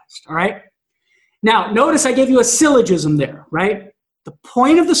actualized, all right? Now, notice I gave you a syllogism there, right? The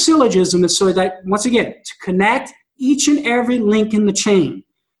point of the syllogism is so that, once again, to connect each and every link in the chain,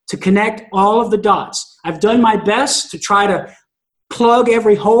 to connect all of the dots. I've done my best to try to plug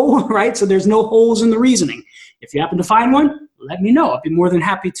every hole, right? So there's no holes in the reasoning. If you happen to find one, let me know. I'd be more than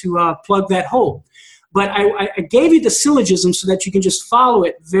happy to plug that hole. But I gave you the syllogism so that you can just follow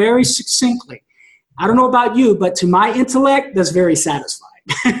it very succinctly. I don't know about you, but to my intellect, that's very satisfying.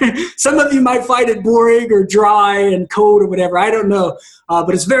 Some of you might find it boring or dry and cold or whatever. I don't know.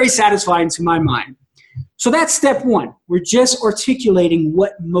 But it's very satisfying to my mind. So that's step 1. We're just articulating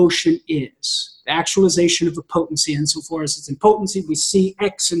what motion is. The actualization of the potency. Insofar as it's in potency, we see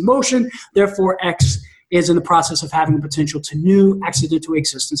X in motion. Therefore, X is in the process of having the potential to new accidental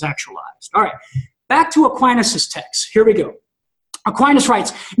existence actualized. All right, back to Aquinas' text. Here we go. Aquinas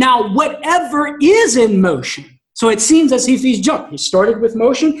writes, now whatever is in motion, so it seems as if he's jumped. He started with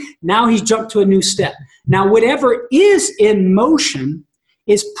motion, now he's jumped to a new step. Now whatever is in motion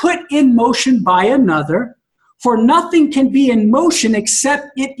is put in motion by another, for nothing can be in motion except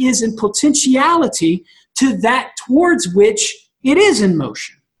it is in potentiality to that towards which it is in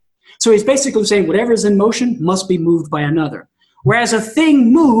motion. So he's basically saying whatever is in motion must be moved by another. Whereas a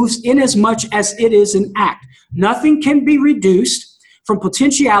thing moves inasmuch as it is an act. Nothing can be reduced from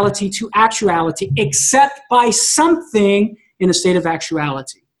potentiality to actuality except by something in a state of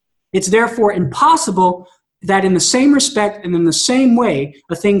actuality. It's therefore impossible that in the same respect and in the same way,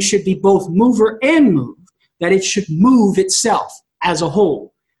 a thing should be both mover and moved, that it should move itself as a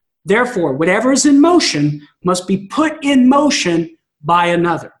whole. Therefore, whatever is in motion must be put in motion by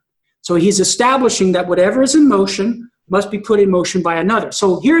another. So he's establishing that whatever is in motion must be put in motion by another.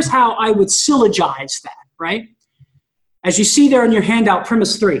 So here's how I would syllogize that, right? As you see there in your handout,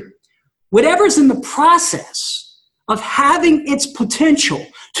 premise 3, whatever's in the process of having its potential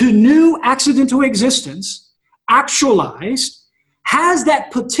to new accidental existence actualized has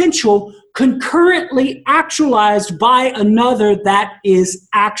that potential concurrently actualized by another that is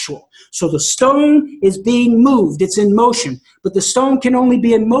actual. So the stone is being moved, it's in motion, but the stone can only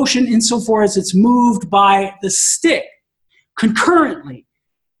be in motion insofar as it's moved by the stick concurrently.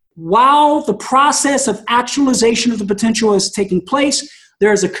 While the process of actualization of the potential is taking place,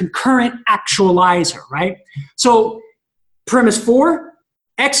 there is a concurrent actualizer, right? So premise 4,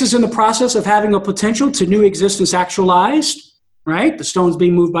 X is in the process of having a potential to new existence actualized, right? The stone's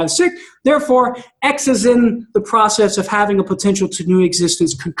being moved by the stick. Therefore, X is in the process of having a potential to new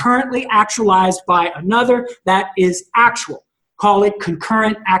existence concurrently actualized by another that is actual. Call it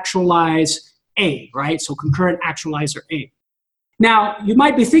concurrent actualize A, right? So concurrent actualizer A. Now, you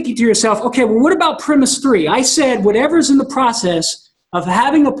might be thinking to yourself, okay, well, what about premise 3? I said whatever's in the process of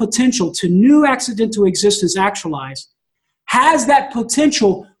having a potential to new accidental existence actualized has that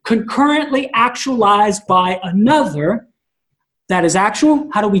potential concurrently actualized by another that is actual.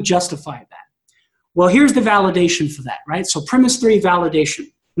 How do we justify that? Well, here's the validation for that, right? So premise 3, validation.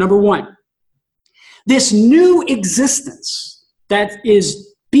 Number 1, this new existence that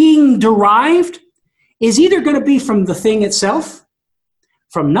is being derived is either going to be from the thing itself,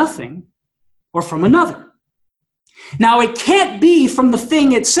 from nothing, or from another. Now, it can't be from the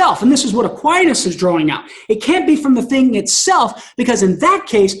thing itself, and this is what Aquinas is drawing out. It can't be from the thing itself, because in that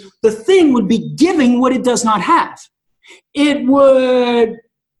case, the thing would be giving what it does not have. It would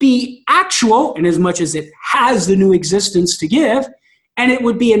be actual in as much as it has the new existence to give, and it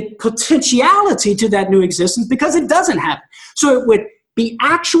would be in potentiality to that new existence because it doesn't have it. So it would be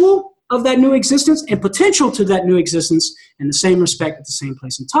actual of that new existence and potential to that new existence in the same respect at the same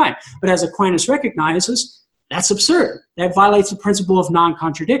place and time. But as Aquinas recognizes, that's absurd. That violates the principle of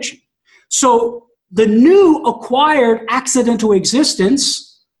non-contradiction. So the new acquired accidental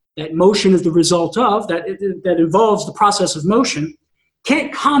existence, that motion is the result of, that involves the process of motion,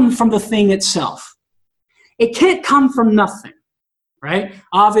 can't come from the thing itself. It can't come from nothing, right?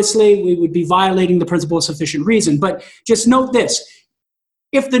 Obviously, we would be violating the principle of sufficient reason, but just note this.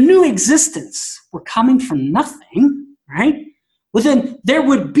 If the new existence were coming from nothing, right, well then there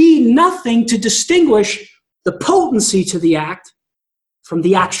would be nothing to distinguish the potency to the act from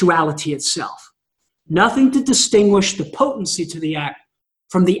the actuality itself. Nothing to distinguish the potency to the act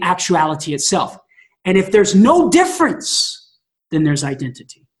from the actuality itself. And if there's no difference, then there's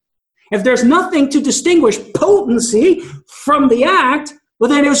identity. If there's nothing to distinguish potency from the act, well,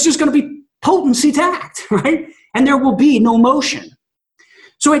 then it's just going to be potency to act, right? And there will be no motion.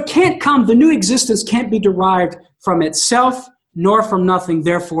 So it can't come, the new existence can't be derived from itself, nor from nothing.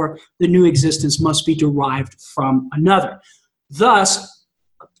 Therefore, the new existence must be derived from another. Thus,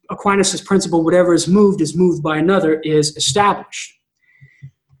 Aquinas' principle, whatever is moved by another, is established.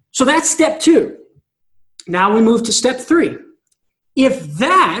 So that's step 2. Now we move to step 3. If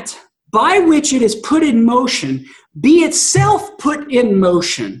that by which it is put in motion be itself put in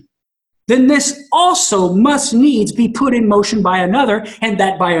motion, then this also must needs be put in motion by another, and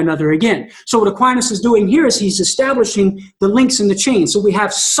that by another again. So what Aquinas is doing here is he's establishing the links in the chain. So we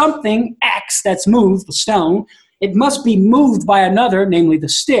have something X that's moved, the stone. It must be moved by another, namely the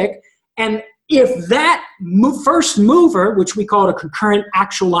stick. And if that first mover, which we call a concurrent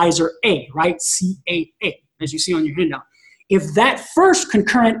actualizer A, right, CAA, as you see on your handout, if that first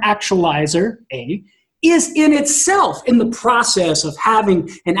concurrent actualizer A is in itself in the process of having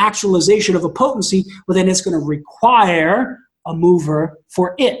an actualization of a potency, well, then it's going to require a mover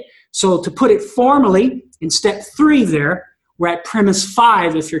for it. So to put it formally, in step 3 there, we're at premise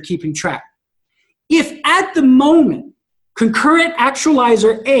 5 if you're keeping track. If at the moment concurrent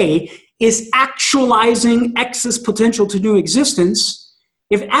actualizer A is actualizing X's potential to new existence,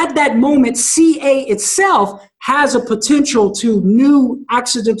 if at that moment CA itself has a potential to new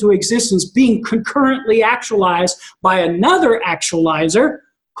accidental existence being concurrently actualized by another actualizer,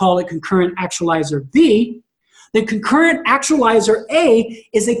 call it concurrent actualizer B, then concurrent actualizer A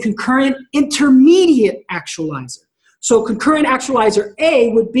is a concurrent intermediate actualizer. So concurrent actualizer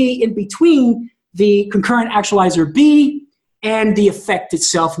A would be in between the concurrent actualizer B and the effect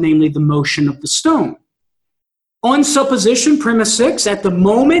itself, namely the motion of the stone. On supposition, premise 6, at the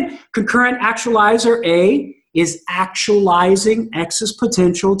moment concurrent actualizer A is actualizing X's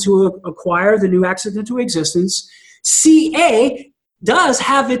potential to acquire the new accidental existence, CA does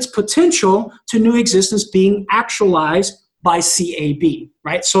have its potential to new existence being actualized by CAB,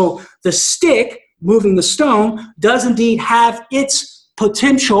 right? So the stick moving the stone does indeed have its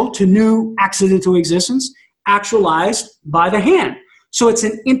potential to new accidental existence actualized by the hand. So it's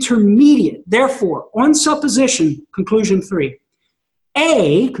an intermediate. Therefore, on supposition, conclusion 3,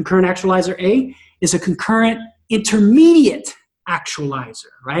 A, concurrent actualizer A, is a concurrent intermediate actualizer,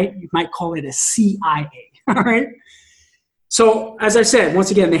 right? You might call it a CIA, all right? So as I said,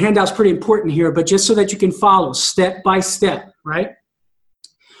 once again, the handout's pretty important here, but just so that you can follow step by step, right?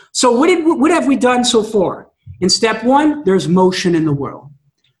 So what have we done so far? In step 1, there's motion in the world.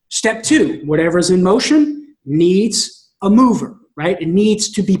 Step 2, whatever's in motion needs a mover, right? It needs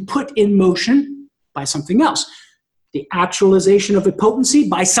to be put in motion by something else. The actualization of a potency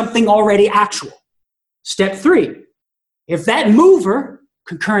by something already actual. Step 3, if that mover,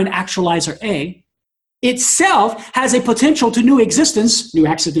 concurrent actualizer A, itself has a potential to new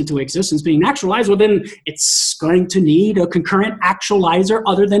accidental existence being actualized, well, then it's going to need a concurrent actualizer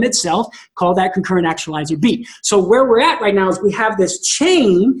other than itself. Call that concurrent actualizer B. So where we're at right now is we have this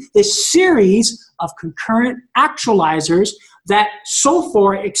chain, this series of concurrent actualizers that so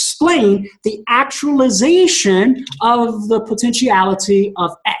far explain the actualization of the potentiality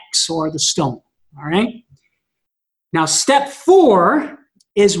of X, or the stone. All right? Now, step 4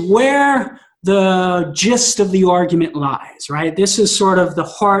 is where the gist of the argument lies, right? This is sort of the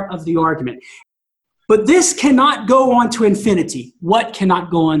heart of the argument. But this cannot go on to infinity. What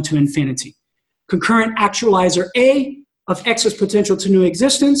cannot go on to infinity? Concurrent actualizer A of X's potential to new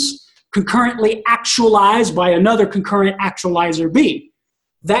existence, concurrently actualized by another concurrent actualizer B.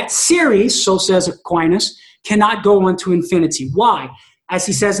 That series, so says Aquinas, cannot go on to infinity. Why? As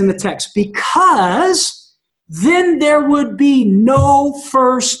he says in the text, because then there would be no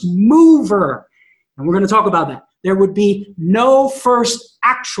first mover. And we're going to talk about that. There would be no first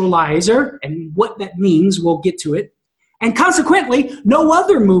actualizer, and what that means, we'll get to it. And consequently, no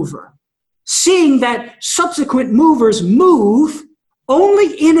other mover, seeing that subsequent movers move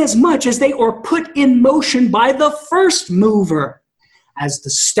only in as much as they are put in motion by the first mover, as the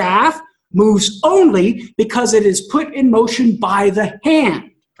staff moves only because it is put in motion by the hand.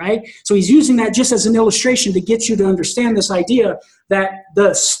 Right? So he's using that just as an illustration to get you to understand this idea that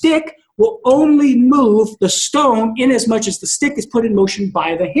the stick will only move the stone in as much as the stick is put in motion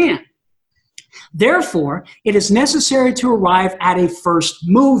by the hand. Therefore, it is necessary to arrive at a first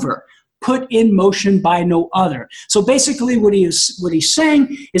mover, put in motion by no other. So basically what he's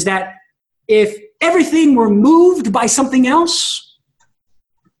saying is that if everything were moved by something else,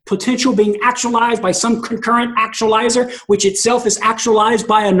 potential being actualized by some concurrent actualizer, which itself is actualized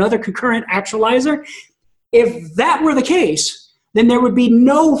by another concurrent actualizer, if that were the case, then there would be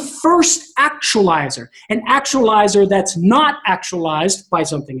no first actualizer, an actualizer that's not actualized by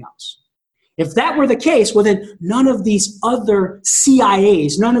something else. If that were the case, well, then none of these other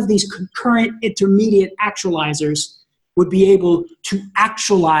CIAs, none of these concurrent intermediate actualizers would be able to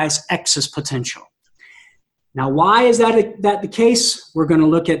actualize X's potential. Now, why is that the case? We're going to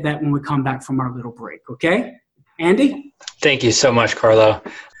look at that when we come back from our little break, okay? Andy? Thank you so much, Carlo.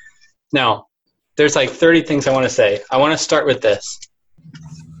 Now, there's like 30 things I want to say. I want to start with this.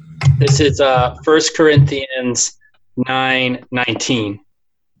 This is 1 Corinthians 9:19.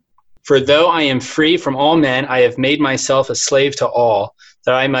 For though I am free from all men, I have made myself a slave to all,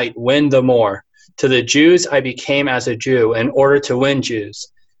 that I might win the more. To the Jews I became as a Jew, in order to win Jews.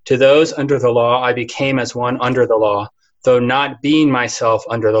 To those under the law I became as one under the law, though not being myself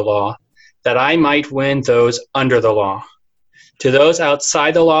under the law, that I might win those under the law. To those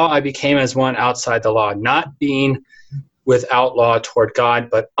outside the law I became as one outside the law, not being without law toward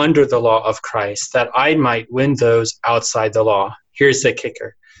God, but under the law of Christ, that I might win those outside the law. Here's the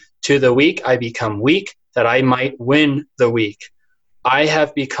kicker. To the weak I become weak, that I might win the weak. I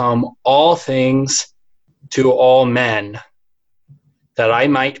have become all things to all men, that I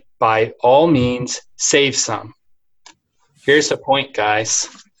might by all means save some. Here's the point, guys.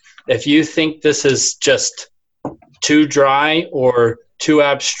 If you think this is just too dry or too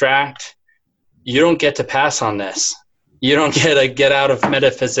abstract, you don't get to pass on this. You don't get a get out of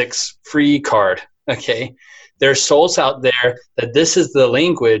metaphysics free card, okay? There are souls out there that this is the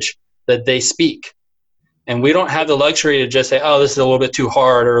language that they speak. And we don't have the luxury to just say, oh, this is a little bit too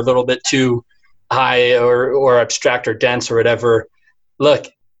hard or a little bit too high or abstract or dense or whatever. Look,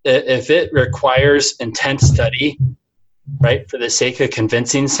 if it requires intense study, right, for the sake of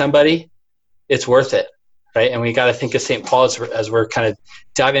convincing somebody, it's worth it, right? And we got to think of St. Paul as we're kind of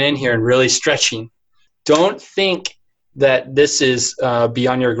diving in here and really stretching. Don't think that this is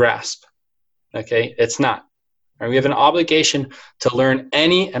beyond your grasp, okay? It's not. Right? We have an obligation to learn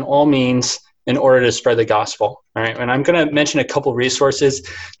any and all means in order to spread the gospel, all right? And I'm going to mention a couple resources.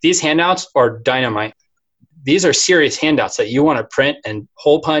 These handouts are dynamite. These are serious handouts that you want to print and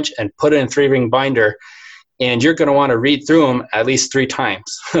hole punch and put in a 3-ring binder, and you're going to want to read through them at least 3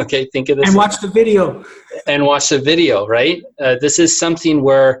 times. Okay, think of this. And watch the video. And watch the video, right? This is something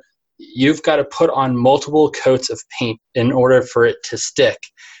where you've got to put on multiple coats of paint in order for it to stick,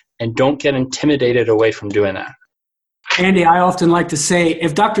 and don't get intimidated away from doing that. Andy, I often like to say,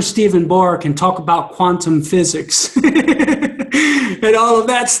 if Dr. Stephen Bohr can talk about quantum physics and all of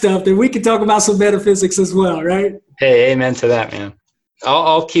that stuff, then we can talk about some metaphysics as well, right? Hey, amen to that, man.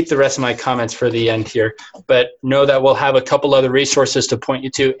 I'll keep the rest of my comments for the end here, but know that we'll have a couple other resources to point you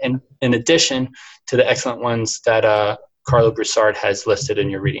to in addition to the excellent ones that Carlo Broussard has listed in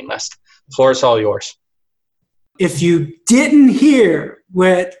your reading list. Floor is all yours. If you didn't hear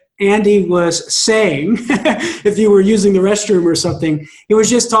what Andy was saying, if you were using the restroom or something, he was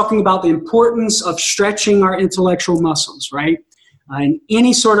just talking about the importance of stretching our intellectual muscles, right? In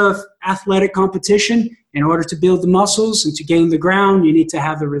any sort of athletic competition, in order to build the muscles and to gain the ground, you need to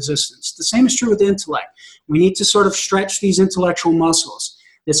have the resistance. The same is true with the intellect. We need to sort of stretch these intellectual muscles.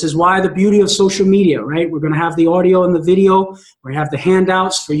 This is why the beauty of social media, right? We're going to have the audio and the video. We have the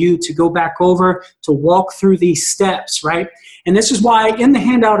handouts for you to go back over to walk through these steps, right? And this is why in the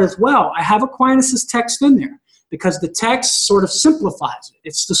handout as well, I have Aquinas' text in there, because the text sort of simplifies it.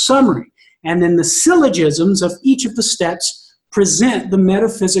 It's the summary. And then the syllogisms of each of the steps present the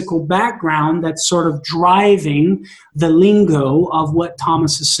metaphysical background that's sort of driving the lingo of what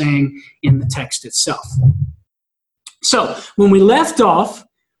Thomas is saying in the text itself. So when we left off,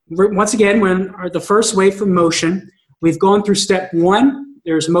 once again, when the first wave from motion, we've gone through step 1.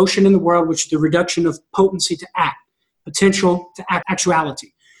 There's motion in the world, which is the reduction of potency to act, potential to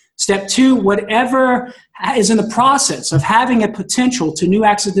actuality. Step 2, whatever is in the process of having a potential to new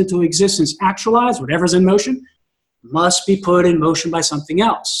accidental existence actualize, whatever's in motion, must be put in motion by something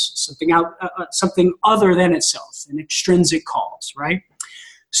else, something other than itself, an extrinsic cause, right?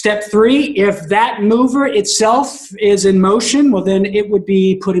 Step 3, if that mover itself is in motion, well, then it would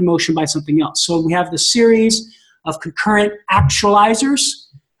be put in motion by something else. So we have the series of concurrent actualizers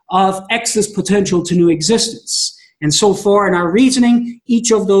of X's potential to new existence. And so far in our reasoning,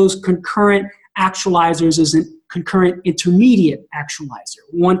 each of those concurrent actualizers is a concurrent intermediate actualizer.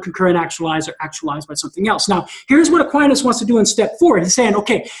 One concurrent actualizer actualized by something else. Now, here's what Aquinas wants to do in step 4. He's saying,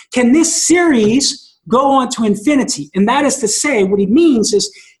 okay, can this series go on to infinity? And that is to say, what he means is,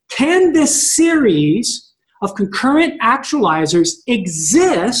 can this series of concurrent actualizers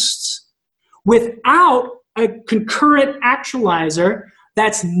exist without a concurrent actualizer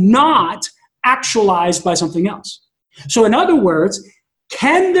that's not actualized by something else? So in other words,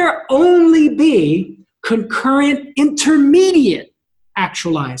 can there only be concurrent intermediate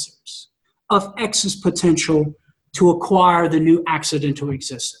actualizers of X's potential to acquire the new accidental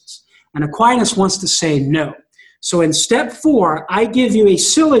existence? And Aquinas wants to say no. So in step 4, I give you a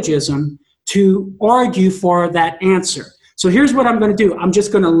syllogism to argue for that answer. So here's what I'm going to do. I'm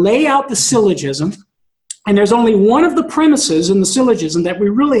just going to lay out the syllogism, and there's only one of the premises in the syllogism that we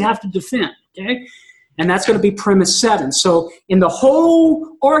really have to defend, okay? And that's going to be premise 7. So in the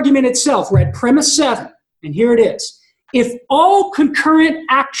whole argument itself, we're at premise 7, and here it is. If all concurrent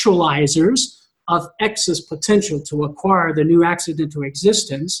actualizers of X's potential to acquire the new accidental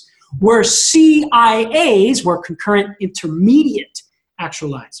existence were CIAs, were concurrent intermediate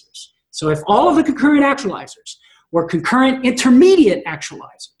actualizers. So if all of the concurrent actualizers were concurrent intermediate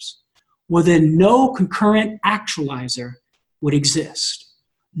actualizers, well, then no concurrent actualizer would exist.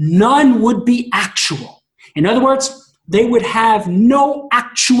 None would be actual. In other words, they would have no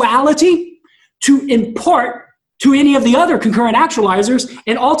actuality to impart to any of the other concurrent actualizers,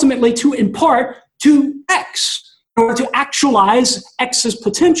 and ultimately to impart to X, in order to actualize X's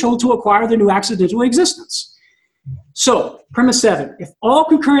potential to acquire the new accidental existence. So, premise 7, if all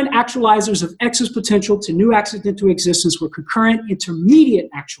concurrent actualizers of X's potential to new accidental existence were concurrent intermediate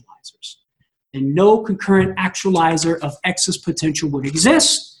actualizers, then no concurrent actualizer of X's potential would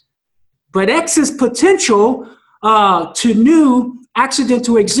exist, but X's potential to new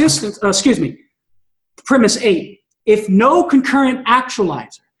accidental existence, premise 8, if no concurrent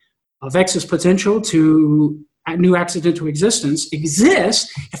actualizer of X's potential to new accidental existence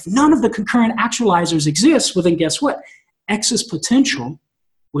exists, if none of the concurrent actualizers exist, well then guess what? X's potential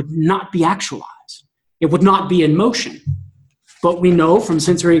would not be actualized. It would not be in motion. But we know from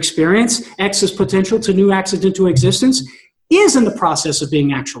sensory experience, X's potential to new accidental existence is in the process of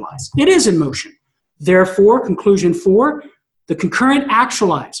being actualized. It is in motion. Therefore, conclusion 4, the concurrent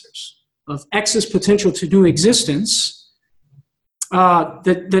actualizers of X's potential to new existence,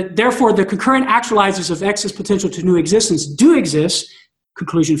 therefore, the concurrent actualizers of X's potential to new existence do exist.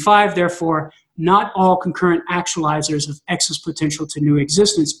 Conclusion 5, therefore, not all concurrent actualizers of X's potential to new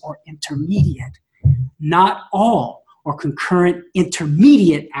existence are intermediate. Not all are concurrent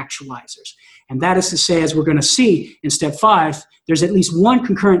intermediate actualizers. And that is to say, as we're going to see in step 5, there's at least one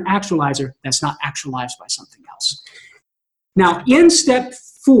concurrent actualizer that's not actualized by something else. Now, in step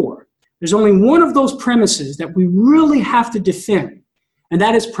 4, there's only one of those premises that we really have to defend, and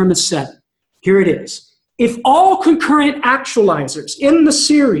that is premise 7. Here it is. If all concurrent actualizers in the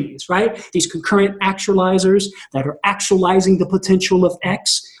series, right, these concurrent actualizers that are actualizing the potential of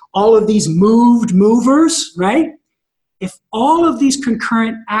X, all of these moved movers, right, if all of these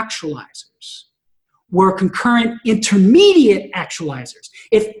concurrent actualizers were concurrent intermediate actualizers.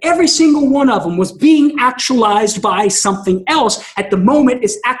 If every single one of them was being actualized by something else at the moment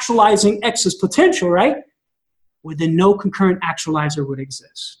it's actualizing X's potential, right? Well, then no concurrent actualizer would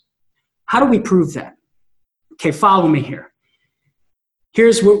exist. How do we prove that? Okay, follow me here.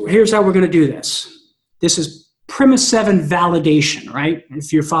 Here's how we're going to do this. This is premise 7 validation, right?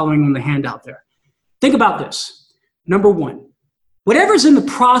 If you're following on the handout there. Think about this. Number 1, whatever's in the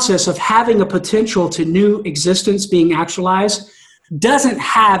process of having a potential to new existence being actualized doesn't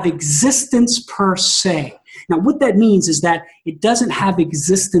have existence per se. Now, what that means is that it doesn't have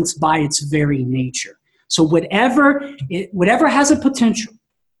existence by its very nature. So whatever has a potential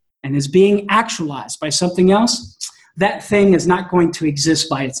and is being actualized by something else, that thing is not going to exist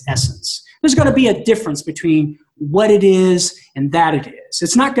by its essence. There's going to be a difference between what it is and that it is.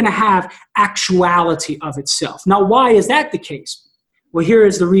 It's not going to have actuality of itself. Now, why is that the case? Well, here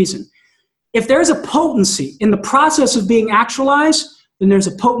is the reason. If there's a potency in the process of being actualized, then there's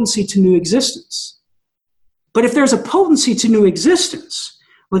a potency to new existence. But if there's a potency to new existence,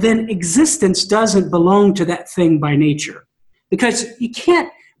 well, then existence doesn't belong to that thing by nature. Because you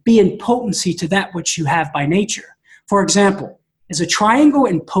can't be in potency to that which you have by nature. For example, is a triangle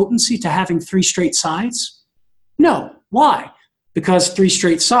in potency to having 3 straight sides? No. Why? Because 3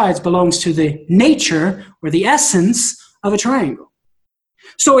 straight sides belongs to the nature or the essence of a triangle.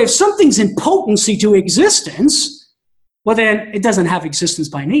 So if something's in potency to existence, well then it doesn't have existence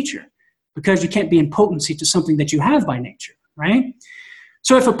by nature, because you can't be in potency to something that you have by nature, right?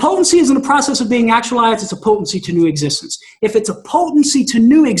 So if a potency is in the process of being actualized, it's a potency to new existence. If it's a potency to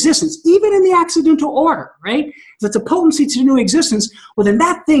new existence, even in the accidental order, right? If it's a potency to new existence, well then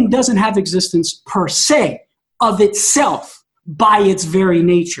that thing doesn't have existence per se, of itself, by its very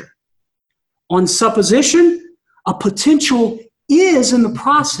nature. On supposition, a potential is in the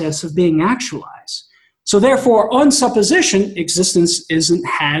process of being actualized. So therefore, on supposition, existence isn't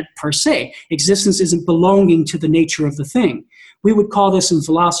had per se. Existence isn't belonging to the nature of the thing. We would call this in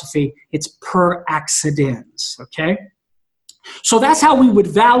philosophy, it's per accidens, okay? So that's how we would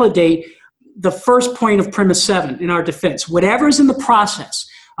validate the first point of premise 7 in our defense. Whatever is in the process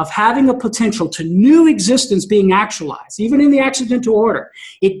of having a potential to new existence being actualized, even in the accidental order,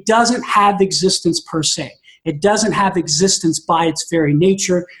 it doesn't have existence per se. It doesn't have existence by its very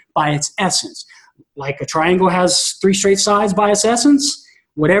nature, by its essence. Like a triangle has 3 straight sides by its essence,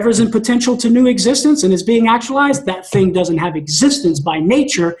 whatever's in potential to new existence and is being actualized, that thing doesn't have existence by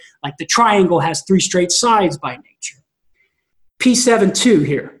nature, like the triangle has 3 straight sides by nature. P7.2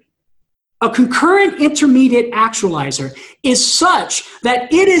 here. A concurrent intermediate actualizer is such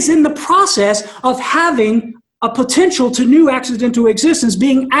that it is in the process of having a potential to new accidental existence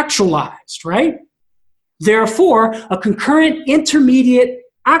being actualized, right? Therefore, a concurrent intermediate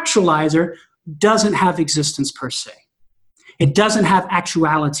actualizer doesn't have existence per se. It doesn't have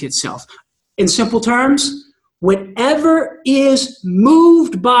actuality itself. In simple terms, whatever is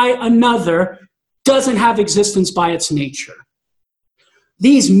moved by another doesn't have existence by its nature.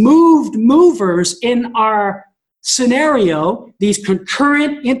 These movers in our scenario, these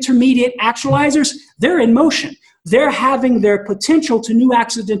concurrent intermediate actualizers, they're in motion. They're having their potential to new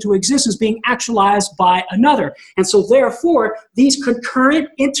accidental existence being actualized by another. And so therefore, these concurrent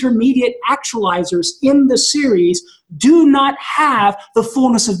intermediate actualizers in the series do not have the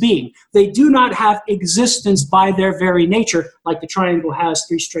fullness of being. They do not have existence by their very nature, like the triangle has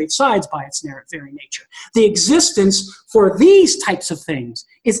 3 straight sides by its very nature. The existence for these types of things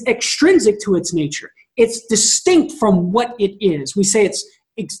is extrinsic to its nature. It's distinct from what it is. We say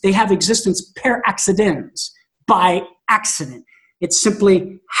they have existence per accidens, by accident. It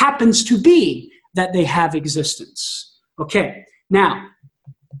simply happens to be that they have existence. Okay, now,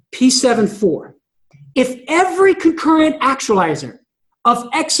 P7.4. If every concurrent actualizer of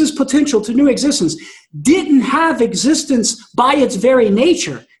X's potential to new existence didn't have existence by its very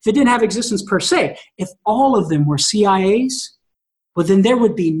nature, if it didn't have existence per se, if all of them were CIAs, well, then there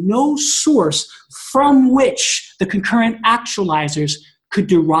would be no source from which the concurrent actualizers could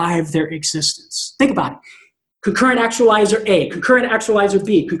derive their existence. Think about it. Concurrent actualizer A, concurrent actualizer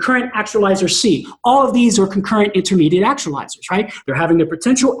B, concurrent actualizer C. All of these are concurrent intermediate actualizers, right? They're having their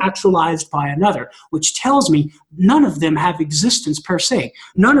potential actualized by another, which tells me none of them have existence per se.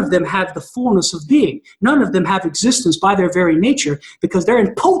 None of them have the fullness of being. None of them have existence by their very nature because they're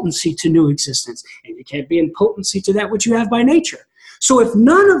in potency to new existence. And you can't be in potency to that which you have by nature. So if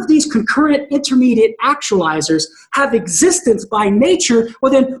none of these concurrent intermediate actualizers have existence by nature,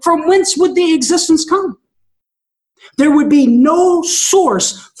 well then from whence would the existence come? There would be no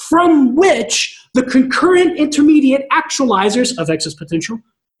source from which the concurrent intermediate actualizers of X's potential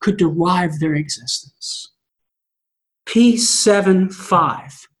could derive their existence.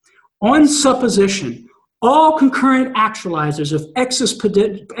 P7.5. On supposition, all concurrent actualizers of X's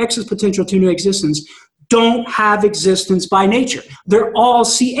potential to new existence don't have existence by nature. They're all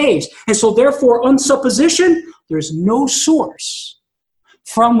CAs. And so therefore, on supposition, there's no source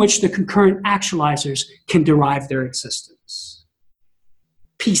from which the concurrent actualizers can derive their existence.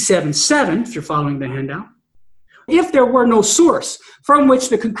 P7.7, if you're following the handout, if there were no source from which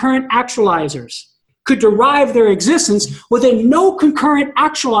the concurrent actualizers could derive their existence, well, then no concurrent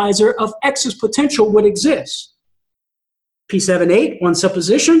actualizer of X's potential would exist. P7.8, on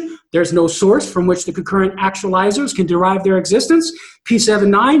supposition, there's no source from which the concurrent actualizers can derive their existence.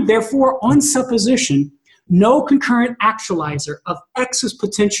 P7.9, therefore, on supposition, no concurrent actualizer of X's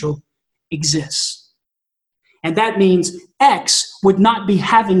potential exists. And that means X would not be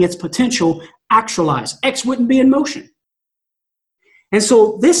having its potential actualized. X wouldn't be in motion. And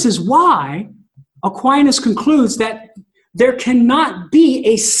so this is why Aquinas concludes that there cannot be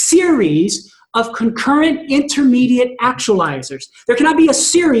a series of concurrent intermediate actualizers. There cannot be a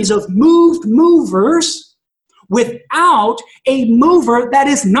series of moved movers without a mover that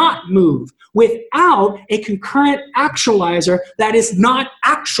is not moved, without a concurrent actualizer that is not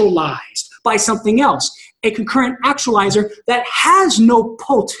actualized by something else, a concurrent actualizer that has no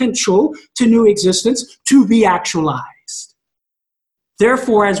potential to new existence to be actualized.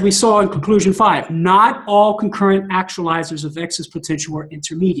 Therefore, as we saw in conclusion 5, not all concurrent actualizers of X's potential are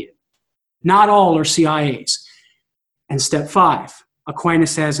intermediate. Not all are CIAs. And step 5,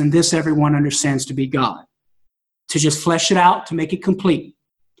 Aquinas says, and this everyone understands to be God. To just flesh it out, to make it complete.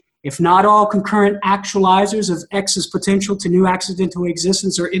 If not all concurrent actualizers of X's potential to new accidental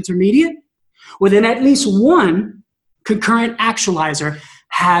existence are intermediate, well, then at least one concurrent actualizer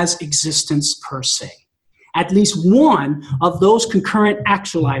has existence per se. At least one of those concurrent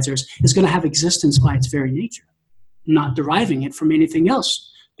actualizers is going to have existence by its very nature, not deriving it from anything else,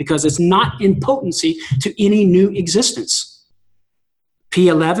 because it's not in potency to any new existence.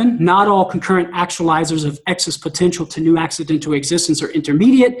 P11, not all concurrent actualizers of X's potential to new accidental existence are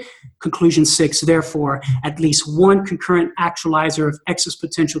intermediate. Conclusion 6, therefore, at least one concurrent actualizer of X's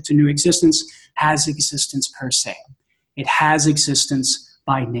potential to new existence has existence per se. It has existence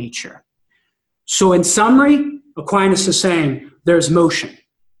by nature. So in summary, Aquinas is saying there's motion.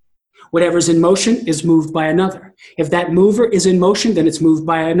 Whatever's in motion is moved by another. If that mover is in motion, then it's moved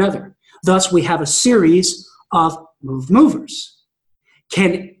by another. Thus, we have a series of moved movers.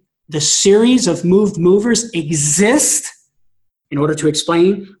 Can the series of moved movers exist in order to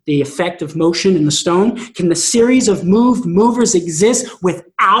explain the effect of motion in the stone? Can the series of moved movers exist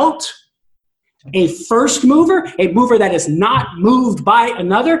without a first mover, a mover that is not moved by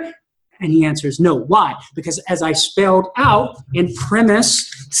another? And he answers no. Why? Because as I spelled out in premise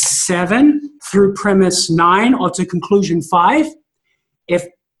 7 through premise 9 or to conclusion 5, if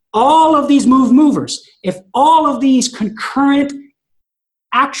all of these moved movers, if all of these concurrent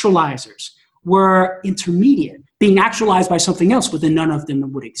actualizers were intermediate, being actualized by something else, well, then none of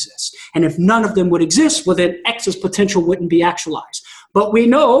them would exist. And if none of them would exist, well, then X's potential wouldn't be actualized. But we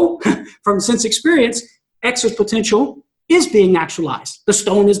know from sense experience, X's potential is being actualized. The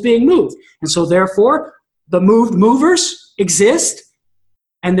stone is being moved. And so therefore, the moved movers exist,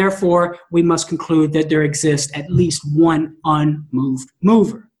 and therefore we must conclude that there exists at least one unmoved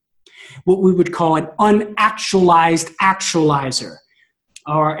mover, what we would call an unactualized actualizer,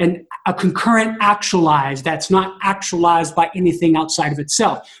 or a concurrent actualized that's not actualized by anything outside of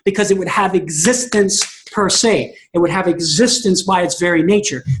itself, because it would have existence per se. It would have existence by its very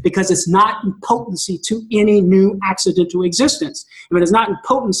nature, because it's not in potency to any new accidental existence. If it is not in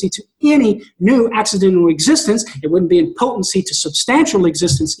potency to any new accidental existence, it wouldn't be in potency to substantial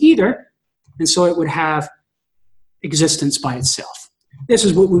existence either, and so it would have existence by itself. This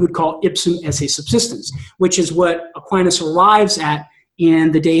is what we would call ipsum esse subsistens, which is what Aquinas arrives at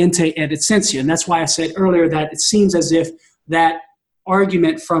in the De Ente et Essentia. And that's why I said earlier that it seems as if that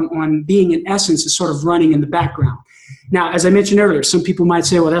argument from on being in essence is sort of running in the background. Now, as I mentioned earlier, some people might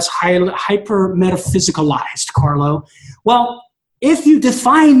say, well, that's hyper-metaphysicalized, Carlo. Well, if you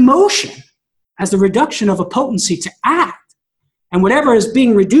define motion as the reduction of a potency to act, and whatever is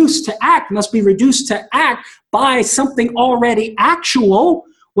being reduced to act must be reduced to act by something already actual,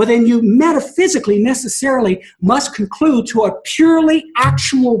 well, then you metaphysically necessarily must conclude to a purely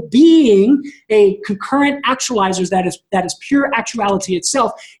actual being, a concurrent actualizer that is pure actuality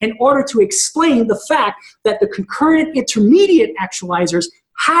itself, in order to explain the fact that the concurrent intermediate actualizers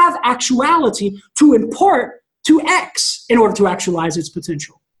have actuality to import to X in order to actualize its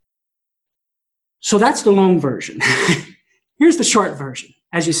potential. So that's the long version. Here's the short version.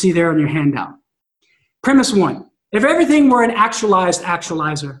 as you see there on your handout. Premise 1, if everything were an actualized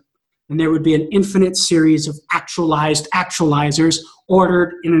actualizer, then there would be an infinite series of actualized actualizers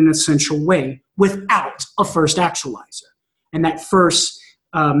ordered in an essential way without a first actualizer. And that first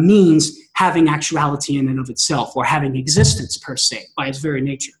means having actuality in and of itself, or having existence per se, by its very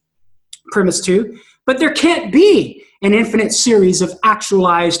nature. Premise 2, but there can't be an infinite series of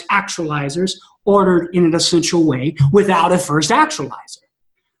actualized actualizers ordered in an essential way without a first actualizer.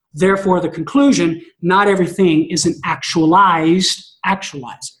 Therefore, the conclusion, not everything is an actualized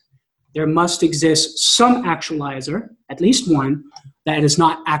actualizer. There must exist some actualizer, at least one, that is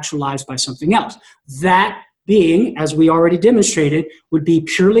not actualized by something else. That being, as we already demonstrated, would be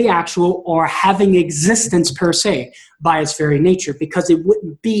purely actual or having existence per se by its very nature, because it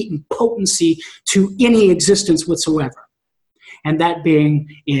wouldn't be in potency to any existence whatsoever. And that being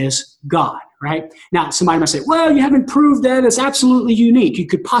is God, right? Now, somebody might say, well, you haven't proved that it's absolutely unique. You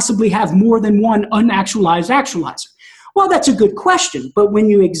could possibly have more than one unactualized actualizer. Well, that's a good question. But when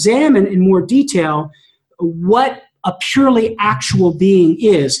you examine in more detail what a purely actual being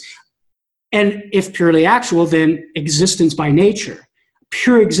is, and if purely actual, then existence by nature,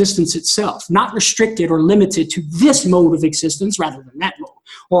 pure existence itself, not restricted or limited to this mode of existence rather than that mode,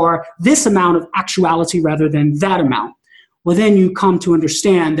 or this amount of actuality rather than that amount, well, then you come to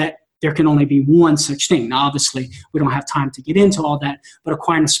understand that there can only be one such thing. Now, obviously, we don't have time to get into all that, but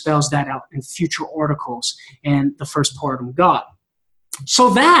Aquinas spells that out in future articles and the first part on God. So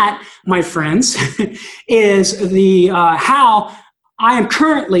that, my friends, is the how I am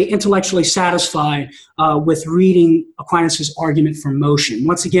currently intellectually satisfied with reading Aquinas' argument from motion.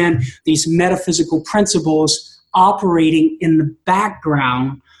 Once again, these metaphysical principles operating in the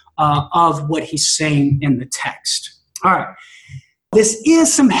background of what he's saying in the text. All right. This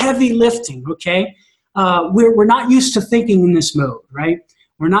is some heavy lifting, okay? We're not used to thinking in this mode, right?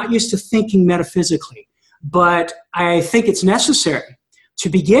 We're not used to thinking metaphysically. But I think it's necessary to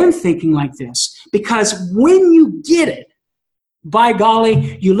begin thinking like this, because when you get it, by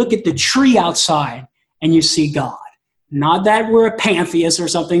golly, you look at the tree outside and you see God. Not that we're a pantheist or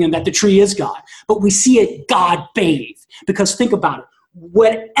something and that the tree is God, but we see it God-bathed. Because think about it.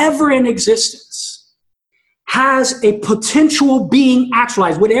 Whatever in existence has a potential being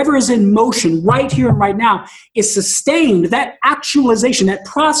actualized, whatever is in motion right here and right now is sustained. That actualization, that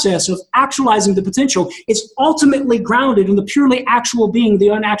process of actualizing the potential is ultimately grounded in the purely actual being, the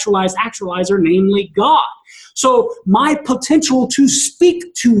unactualized actualizer, namely God. So my potential to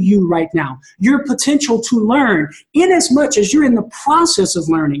speak to you right now, your potential to learn, in as much as you're in the process of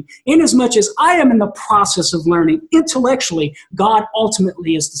learning, in as much as I am in the process of learning intellectually, God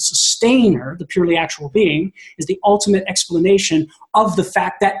ultimately is the sustainer, the purely actual being, is the ultimate explanation of the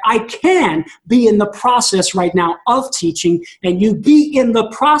fact that I can be in the process right now of teaching, and you be in the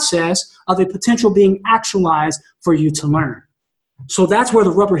process of a potential being actualized for you to learn. So that's where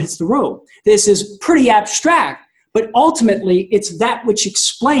the rubber hits the road. This is pretty abstract, but ultimately it's that which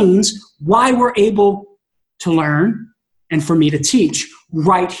explains why we're able to learn and for me to teach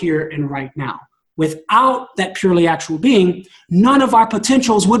right here and right now. Without that purely actual being, none of our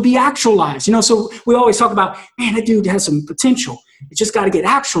potentials would be actualized. You know, so we always talk about, man, that dude has some potential. It just got to get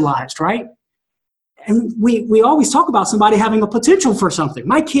actualized, right? And we always talk about somebody having a potential for something.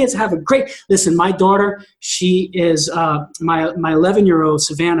 My kids have a great, listen, my daughter, she is, my 11-year-old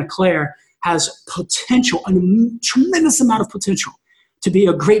Savannah Claire has potential, a tremendous amount of potential to be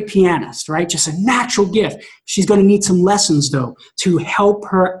a great pianist, right? Just a natural gift. She's going to need some lessons, though, to help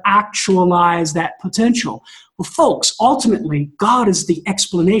her actualize that potential. Well, folks, ultimately, God is the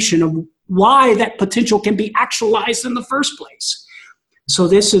explanation of why that potential can be actualized in the first place. So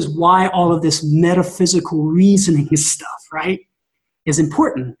this is why all of this metaphysical reasoning stuff, right, is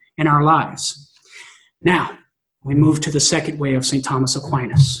important in our lives. Now, we move to the second way of St. Thomas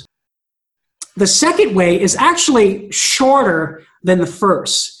Aquinas. The second way is actually shorter than the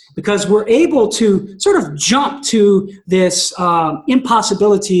first, because we're able to sort of jump to this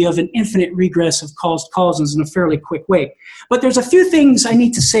impossibility of an infinite regress of causes in a fairly quick way. But there's a few things I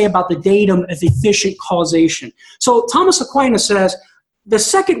need to say about the datum of efficient causation. So Thomas Aquinas says, the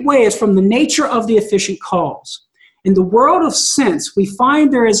second way is from the nature of the efficient cause. In the world of sense, we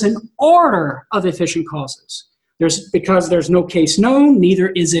find there is an order of efficient causes. Because there's no case known, neither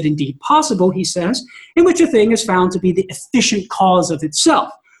is it indeed possible, he says, in which a thing is found to be the efficient cause of itself.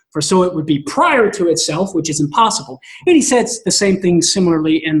 For so it would be prior to itself, which is impossible. And he says the same thing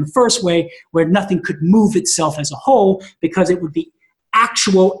similarly in the first way, where nothing could move itself as a whole, because it would be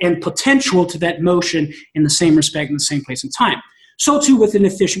actual and potential to that motion in the same respect, in the same place and time. So too with an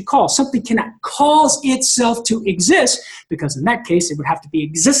efficient cause. Something cannot cause itself to exist, because in that case, it would have to be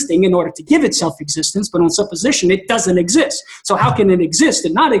existing in order to give itself existence, but on supposition, it doesn't exist. So how can it exist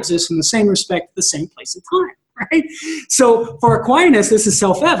and not exist in the same respect, the same place and time? Right? So for Aquinas, this is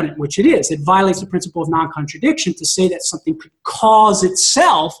self-evident, which it is. It violates the principle of non-contradiction to say that something could cause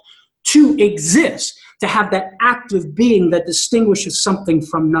itself to exist, to have that active being that distinguishes something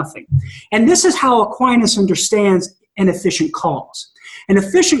from nothing. And this is how Aquinas understands an efficient cause. An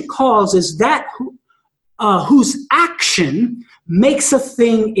efficient cause is that whose action makes a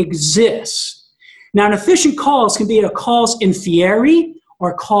thing exist. Now, an efficient cause can be a cause in fieri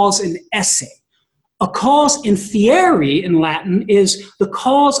or a cause in esse. A cause in fieri in Latin is the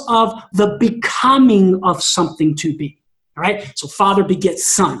cause of the becoming of something to be, right? So father begets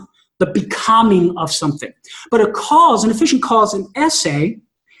son, the becoming of something. But a cause, an efficient cause in esse,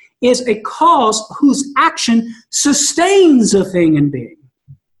 is a cause whose action sustains a thing in being.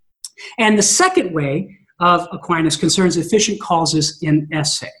 And the second way of Aquinas concerns efficient causes in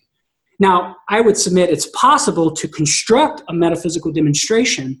esse. Now, I would submit it's possible to construct a metaphysical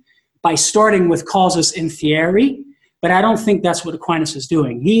demonstration by starting with causes in fieri, but I don't think that's what Aquinas is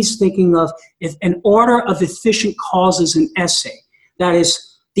doing. He's thinking of an order of efficient causes in esse. That is,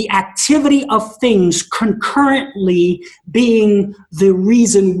 the activity of things concurrently being the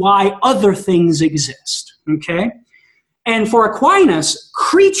reason why other things exist, okay? And for Aquinas,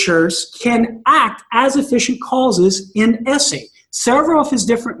 creatures can act as efficient causes in esse. Several of his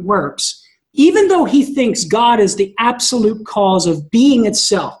different works, even though he thinks God is the absolute cause of being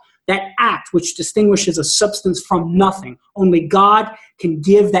itself, that act which distinguishes a substance from nothing. Only God can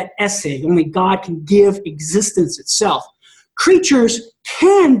give that esse. Only God can give existence itself. Creatures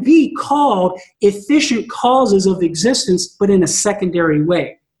can be called efficient causes of existence, but in a secondary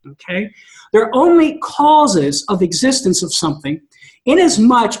way, okay? They're only causes of existence of something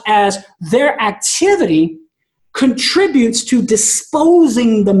inasmuch as their activity contributes to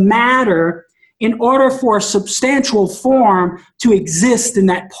disposing the matter in order for a substantial form to exist in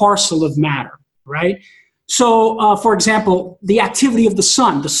that parcel of matter, right? So, for example, the activity of the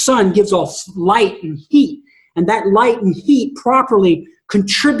sun gives off light and heat, and that light and heat properly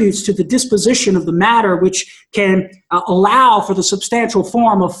contributes to the disposition of the matter, which can allow for the substantial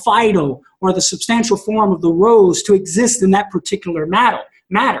form of Phaedo or the substantial form of the rose to exist in that particular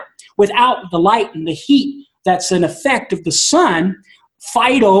matter. Without the light and the heat that's an effect of the sun,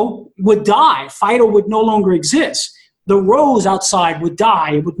 Phaedo would die. Phaedo would no longer exist. The rose outside would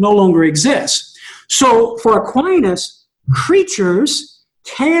die. It would no longer exist. So for Aquinas, creatures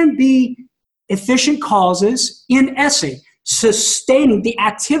can be efficient causes in esse, sustaining the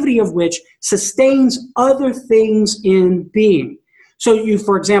activity of which sustains other things in being. So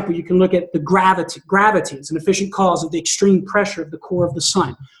for example, you can look at the gravity. Gravity is an efficient cause of the extreme pressure of the core of the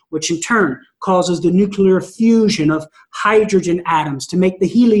sun, which in turn causes the nuclear fusion of hydrogen atoms to make the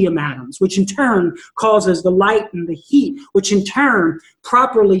helium atoms, which in turn causes the light and the heat, which in turn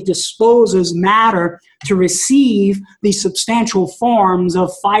properly disposes matter to receive the substantial forms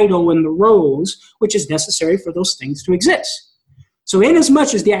of Phaedo and the rose, which is necessary for those things to exist. So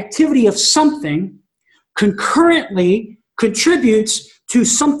inasmuch as the activity of something concurrently contributes to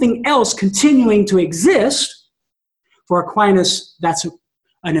something else continuing to exist, for Aquinas, that's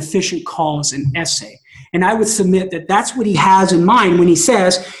an efficient cause in esse. And I would submit that that's what he has in mind when he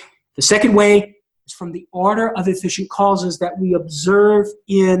says the second way is from the order of efficient causes that we observe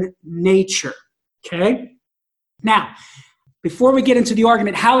in nature. Okay? Now, before we get into the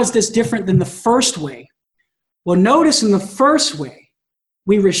argument, how is this different than the first way? Well, notice in the first way,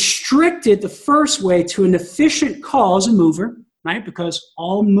 we restricted the first way to an efficient cause, a mover, right? Because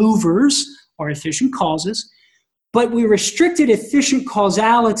all movers are efficient causes. But we restricted efficient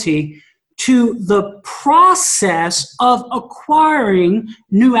causality to the process of acquiring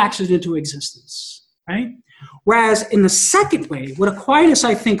new accidental existence, right? Whereas in the second way, what Aquinas,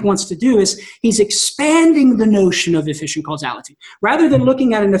 I think, wants to do is he's expanding the notion of efficient causality. Rather than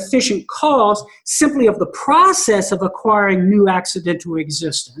looking at an efficient cause simply of the process of acquiring new accidental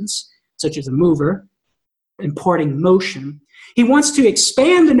existence, such as a mover, imparting motion, he wants to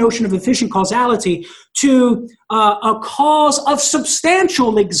expand the notion of efficient causality to a cause of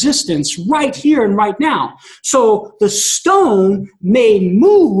substantial existence right here and right now. So the stone may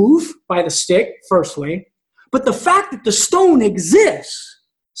move by the stick, first way, but the fact that the stone exists,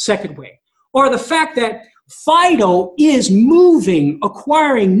 second way, or the fact that Phaedo is moving,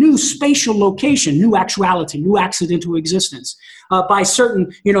 acquiring new spatial location, new actuality, new accidental existence, by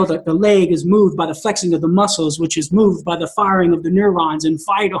certain, the leg is moved by the flexing of the muscles, which is moved by the firing of the neurons in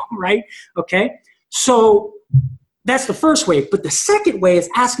Phaedo, right? Okay? So that's the first way. But the second way is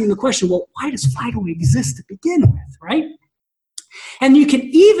asking the question, well, why does Fido exist to begin with, right? And you can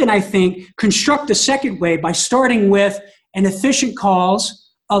even, I think, construct a second way by starting with an efficient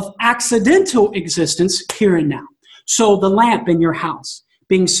cause of accidental existence here and now. So the lamp in your house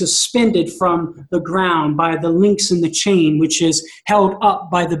being suspended from the ground by the links in the chain, which is held up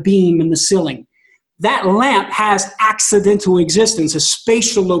by the beam in the ceiling. That lamp has accidental existence, a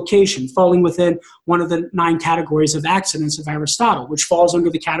spatial location falling within one of the 9 categories of accidents of Aristotle, which falls under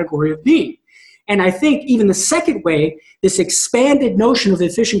the category of being. And I think even the second way, this expanded notion of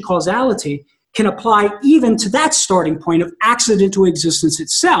efficient causality can apply even to that starting point of accidental existence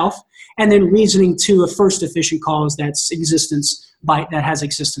itself, and then reasoning to a first efficient cause that has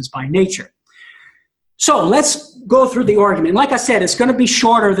existence by nature. So let's go through the argument. Like I said, it's going to be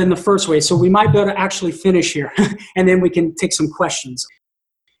shorter than the first way, so we might be able to actually finish here, and then we can take some questions.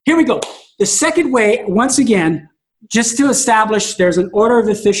 Here we go. The second way, once again, just to establish there's an order of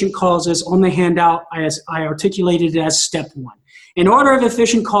efficient causes on the handout, as I articulated it as step 1. An order of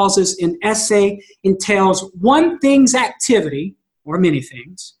efficient causes in essay entails one thing's activity, or many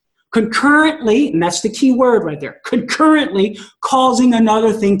things, concurrently, and that's the key word right there, concurrently causing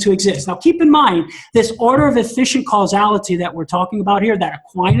another thing to exist. Now keep in mind, this order of efficient causality that we're talking about here, that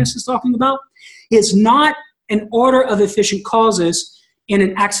Aquinas is talking about, is not an order of efficient causes in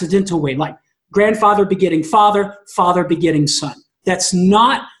an accidental way, like grandfather begetting father, father begetting son. That's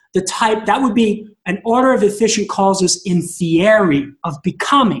not the type, that would be an order of efficient causes in theory of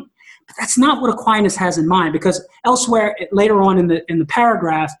becoming. But that's not what Aquinas has in mind, because elsewhere, later on in the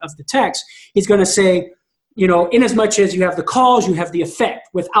paragraph of the text, he's going to say, you know, inasmuch as you have the cause, you have the effect.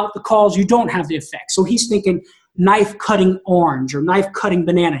 Without the cause, you don't have the effect. So he's thinking knife cutting orange or knife cutting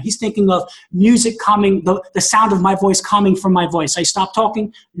banana. He's thinking of music coming, the sound of my voice coming from my voice. I stop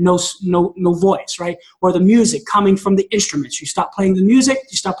talking, no voice, right? Or the music coming from the instruments. You stop playing the music,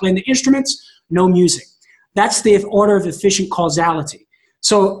 you stop playing the instruments, no music. That's the order of efficient causality.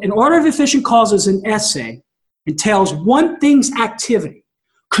 So an order of efficient causes in essay entails one thing's activity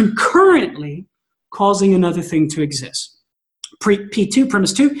concurrently causing another thing to exist. P2,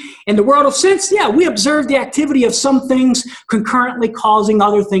 premise 2, in the world of sense, yeah, we observe the activity of some things concurrently causing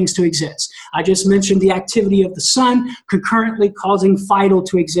other things to exist. I just mentioned the activity of the sun concurrently causing Fido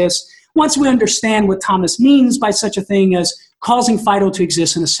to exist. Once we understand what Thomas means by such a thing as causing Fido to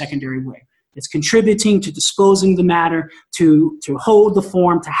exist in a secondary way. It's contributing to disposing the matter, to hold the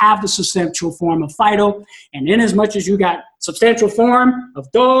form, to have the substantial form of Fido. And inasmuch as you got substantial form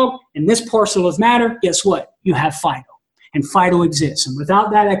of dog in this parcel of matter, guess what? You have Fido. And Fido exists. And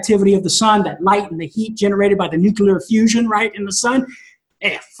without that activity of the sun, that light and the heat generated by the nuclear fusion, right, in the sun,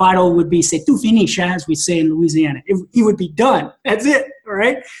 Fido would be, c'est tout fini, as we say in Louisiana. He would be done. That's it, all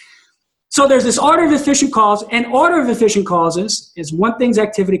right? So there's this order of efficient cause, and order of efficient causes is one thing's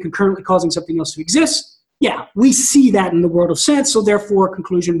activity concurrently causing something else to exist. Yeah, we see that in the world of sense, so therefore,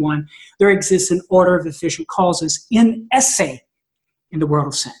 conclusion 1, there exists an order of efficient causes in essay in the world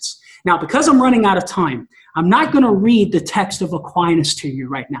of sense. Now, because I'm running out of time, I'm not going to read the text of Aquinas to you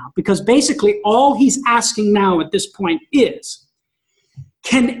right now, because basically all he's asking now at this point is,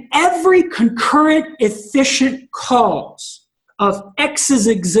 can every concurrent efficient cause of X's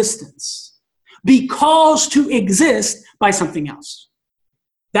existence be caused to exist by something else?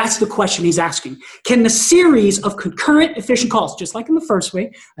 That's the question he's asking. Can the series of concurrent efficient causes, just like in the first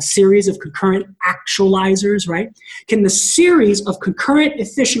way, a series of concurrent actualizers, right? Can the series of concurrent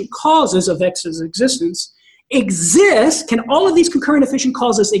efficient causes of X's existence exist? Can all of these concurrent efficient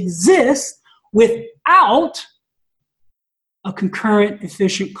causes exist without a concurrent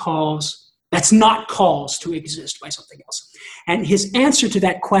efficient cause that's not caused to exist by something else? And his answer to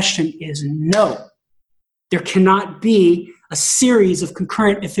that question is no. There cannot be a series of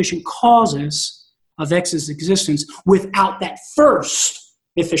concurrent efficient causes of X's existence without that first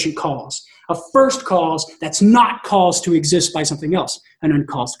efficient cause, a first cause that's not caused to exist by something else, an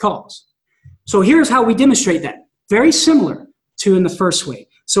uncaused cause. So here's how we demonstrate that. Very similar to in the first way.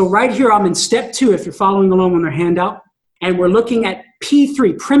 So right here, I'm in step 2, if you're following along on their handout, and we're looking at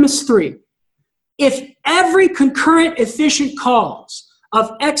P3, premise 3. If every concurrent efficient cause of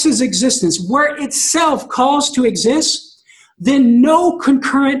X's existence were itself caused to exist, then no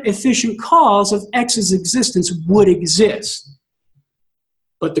concurrent efficient cause of X's existence would exist.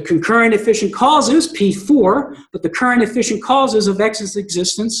 But the concurrent efficient causes, P4, but the current efficient causes of X's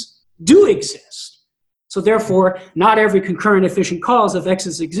existence do exist. So therefore, not every concurrent efficient cause of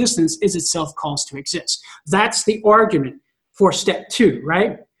X's existence is itself caused to exist. That's the argument for step 2,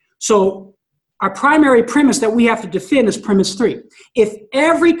 right? So our primary premise that we have to defend is premise 3. If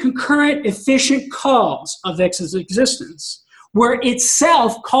every concurrent efficient cause of X's existence were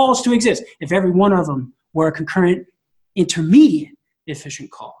itself cause to exist, if every one of them were a concurrent intermediate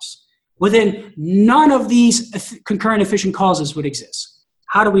efficient cause, well then none of these concurrent efficient causes would exist.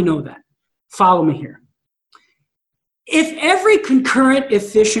 How do we know that? Follow me here. If every concurrent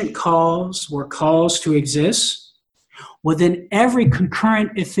efficient cause were cause to exist, well then every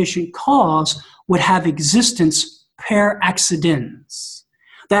concurrent efficient cause would have existence per accidens.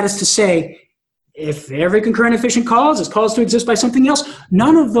 That is to say, if every concurrent efficient cause is caused to exist by something else,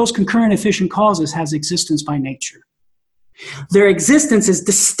 none of those concurrent efficient causes has existence by nature. Their existence is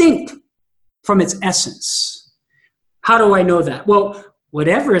distinct from its essence. How do I know that? Well,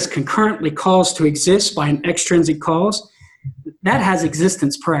 whatever is concurrently caused to exist by an extrinsic cause, that has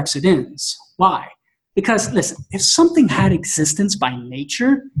existence per accidens. Why? Because, listen, if something had existence by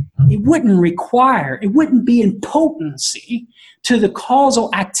nature, it wouldn't be in potency to the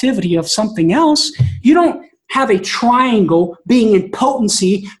causal activity of something else. You don't have a triangle being in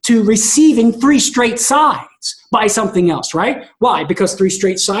potency to receiving 3 straight sides by something else, right? Why? Because 3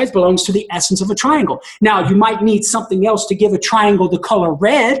 straight sides belongs to the essence of a triangle. Now, you might need something else to give a triangle the color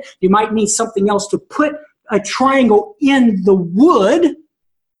red. You might need something else to put a triangle in the wood,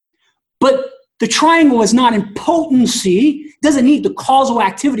 but the triangle is not in potency, doesn't need the causal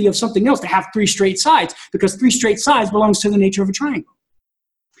activity of something else to have 3 straight sides, because 3 straight sides belongs to the nature of a triangle.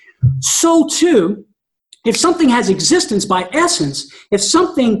 So too, if something has existence by essence, if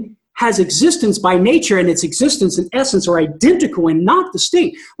something has existence by nature and its existence and essence are identical and not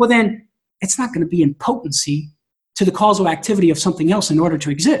distinct, well then it's not going to be in potency to the causal activity of something else in order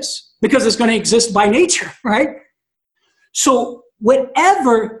to exist, because it's going to exist by nature, right? So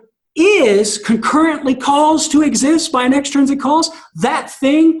whatever is concurrently caused to exist by an extrinsic cause, that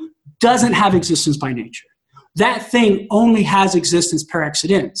thing doesn't have existence by nature. That thing only has existence per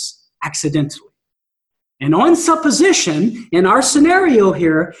accidens, accidentally. And on supposition, in our scenario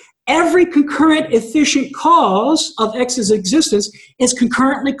here, every concurrent efficient cause of X's existence is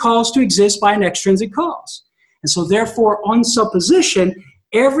concurrently caused to exist by an extrinsic cause. And so therefore, on supposition,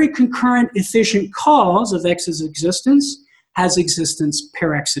 every concurrent efficient cause of X's existence has existence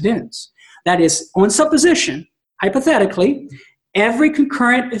per accidens. That is, on supposition, hypothetically, every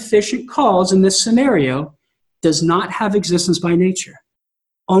concurrent efficient cause in this scenario does not have existence by nature,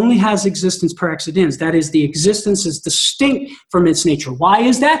 only has existence per accidens. That is, the existence is distinct from its nature. Why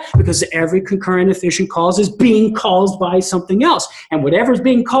is that? Because every concurrent efficient cause is being caused by something else. And whatever is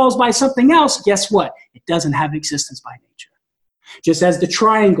being caused by something else, guess what? It doesn't have existence by nature. Just as the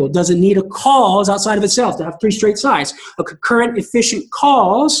triangle doesn't need a cause outside of itself to have 3 straight sides, a concurrent efficient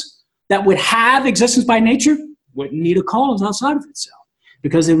cause that would have existence by nature wouldn't need a cause outside of itself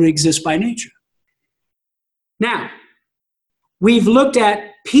because it would exist by nature. Now, we've looked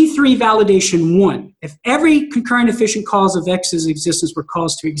at P3 validation 1. If every concurrent efficient cause of X's existence were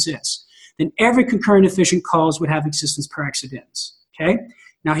caused to exist, then every concurrent efficient cause would have existence per accidens. Okay?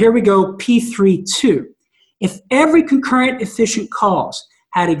 Now here we go, P3 2. If every concurrent efficient cause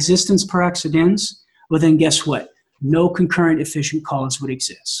had existence per accidens, well then guess what? No concurrent efficient cause would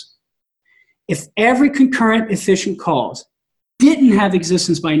exist. If every concurrent efficient cause didn't have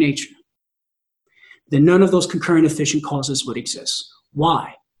existence by nature, then none of those concurrent efficient causes would exist.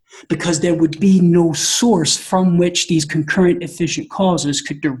 Why? Because there would be no source from which these concurrent efficient causes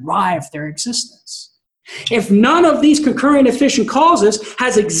could derive their existence. If none of these concurrent efficient causes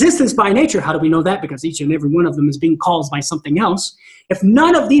has existence by nature, how do we know that? Because each and every one of them is being caused by something else. If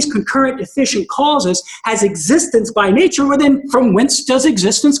none of these concurrent efficient causes has existence by nature, well then from whence does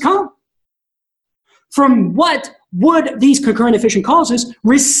existence come? From what would these concurrent efficient causes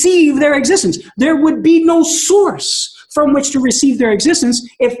receive their existence? There would be no source from which to receive their existence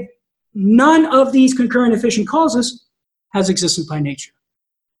if none of these concurrent efficient causes has existence by nature.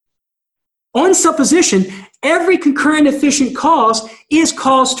 On supposition, every concurrent efficient cause is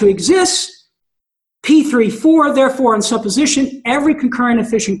caused to exist. P3-4, therefore, on supposition, every concurrent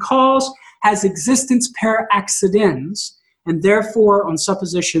efficient cause has existence per accidens, and therefore, on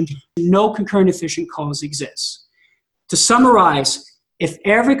supposition, no concurrent efficient cause exists. To summarize, if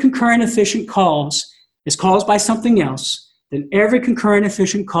every concurrent efficient cause is caused by something else, then every concurrent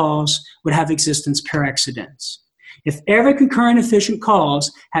efficient cause would have existence per accidens. If every concurrent efficient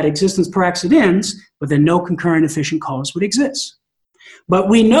cause had existence per accidens, but then no concurrent efficient cause would exist. But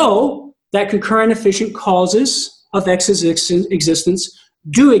we know that concurrent efficient causes of X's existence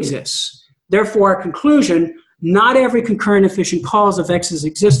do exist. Therefore, our conclusion, not every concurrent efficient cause of X's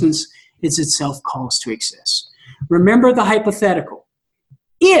existence is itself caused to exist. Remember the hypothetical.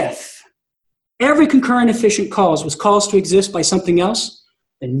 If every concurrent efficient cause was caused to exist by something else,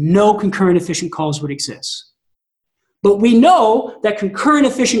 then no concurrent efficient cause would exist. But we know that concurrent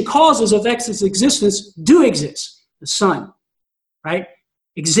efficient causes of X's existence do exist. The sun, right,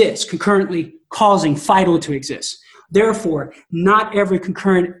 exists, concurrently causing Phaedo to exist. Therefore, not every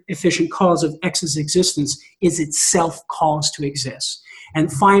concurrent efficient cause of X's existence is itself caused to exist.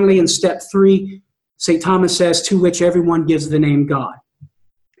 And finally, in step 3, St. Thomas says, to which everyone gives the name God.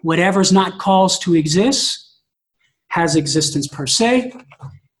 Whatever's not caused to exist has existence per se.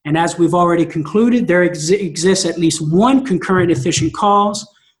 And as we've already concluded, there exists at least one concurrent efficient cause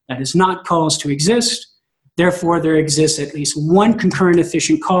that is not caused to exist. Therefore, there exists at least one concurrent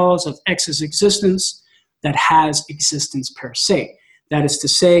efficient cause of X's existence that has existence per se. That is to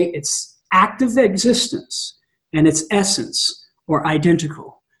say, its active existence and its essence are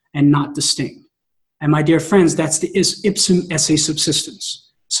identical and not distinct. And my dear friends, that's the ipsum esse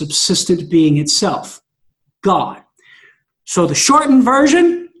subsistens, subsistent being itself, God. So the shortened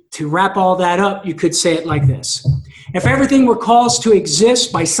version, to wrap all that up, you could say it like this. If everything were caused to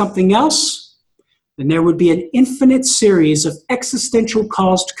exist by something else, then there would be an infinite series of existential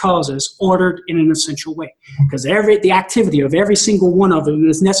caused causes ordered in an essential way. Because the activity of every single one of them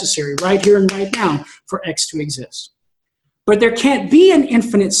is necessary right here and right now for X to exist. But there can't be an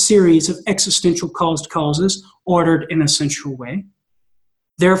infinite series of existential caused causes ordered in an essential way.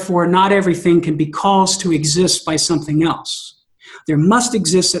 Therefore, not everything can be caused to exist by something else. There must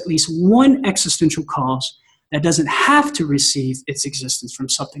exist at least one existential cause that doesn't have to receive its existence from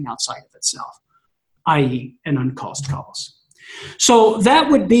something outside of itself, i.e. an uncaused cause. So that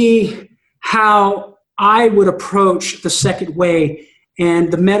would be how I would approach the second way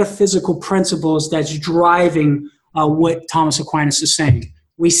and the metaphysical principles that's driving what Thomas Aquinas is saying.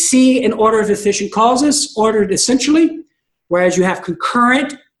 We see an order of efficient causes ordered essentially, whereas you have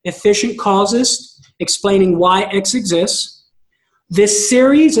concurrent efficient causes explaining why X exists. This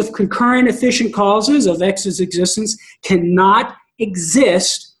series of concurrent efficient causes of X's existence cannot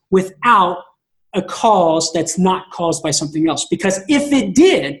exist without a cause that's not caused by something else. Because if it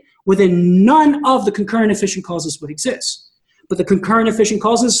did, within none of the concurrent efficient causes would exist. But the concurrent efficient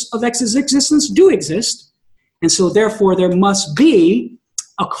causes of X's existence do exist. And so therefore there must be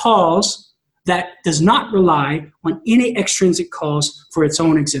a cause that does not rely on any extrinsic cause for its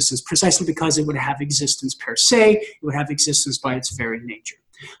own existence, precisely because it would have existence per se, it would have existence by its very nature.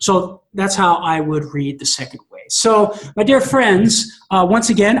 So that's how I would read the second way. So, my dear friends, once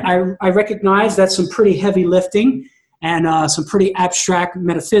again, I recognize that's some pretty heavy lifting and some pretty abstract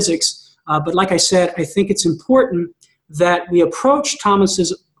metaphysics. But like I said, I think it's important that we approach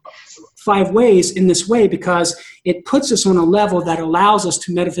Thomas's 5 ways in this way because it puts us on a level that allows us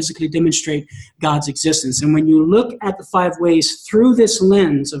to metaphysically demonstrate God's existence. And when you look at the 5 ways through this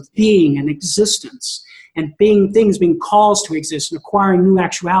lens of being and existence and things being caused to exist and acquiring new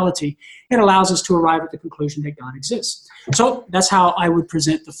actuality, it allows us to arrive at the conclusion that God exists. So that's how I would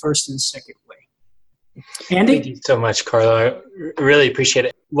present the first and second way. Andy? Thank you so much, Carlo. I really appreciate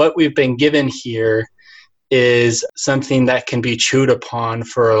it. What we've been given here is something that can be chewed upon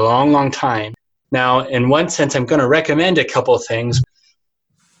for a long, long time. Now, in one sense, I'm going to recommend a couple of things.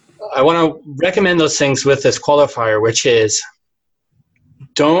 I want to recommend those things with this qualifier, which is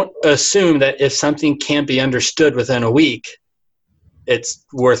don't assume that if something can't be understood within a week, it's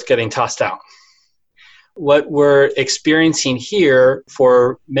worth getting tossed out. What we're experiencing here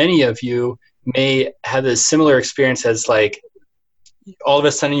for many of you may have a similar experience as like all of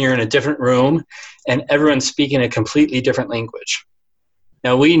a sudden you're in a different room and everyone's speaking a completely different language.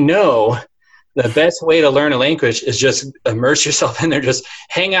 Now we know the best way to learn a language is just immerse yourself in there, just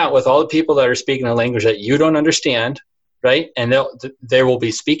hang out with all the people that are speaking a language that you don't understand, right? And they will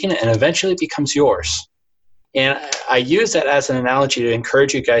be speaking it and eventually it becomes yours. And I use that as an analogy to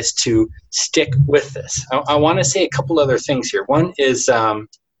encourage you guys to stick with this. I want to say a couple other things here. One is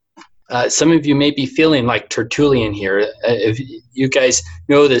some of you may be feeling like Tertullian here. If you guys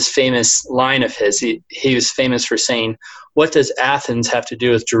know this famous line of his, he was famous for saying, what does Athens have to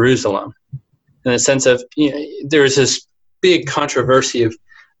do with Jerusalem? In the sense of, there's this big controversy of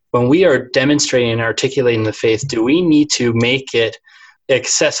when we are demonstrating and articulating the faith, do we need to make it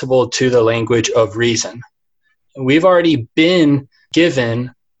accessible to the language of reason? We've already been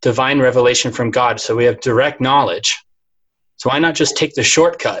given divine revelation from God, so we have direct knowledge. So why not just take the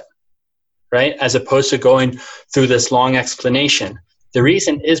shortcut, right? As opposed to going through this long explanation. The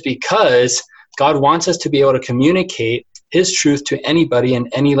reason is because God wants us to be able to communicate His truth to anybody in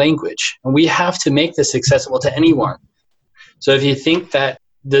any language. And we have to make this accessible to anyone. So if you think that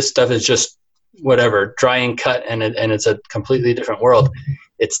this stuff is just whatever, dry and cut, and it's a completely different world,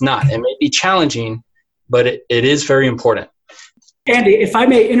 It's not. It may be challenging, but it is very important. Andy, if I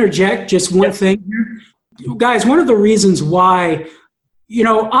may interject just one thing here. Guys, one of the reasons why,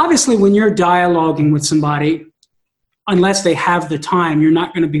 obviously when you're dialoguing with somebody, unless they have the time, you're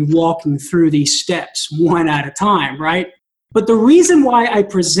not going to be walking through these steps one at a time, right? But the reason why I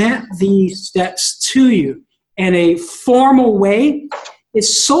present these steps to you in a formal way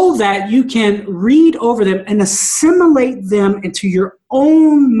is so that you can read over them and assimilate them into your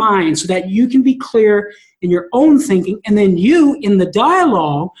own mind so that you can be clear in your own thinking. And then you, in the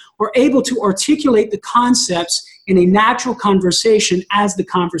dialogue, are able to articulate the concepts in a natural conversation as the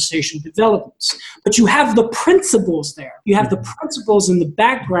conversation develops. But you have the principles there. You have the principles in the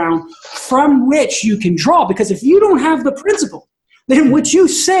background from which you can draw. Because if you don't have the principle, then what you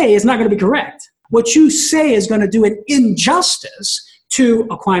say is not going to be correct. What you say is going to do an injustice to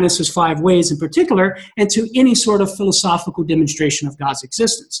Aquinas' 5 ways in particular, and to any sort of philosophical demonstration of God's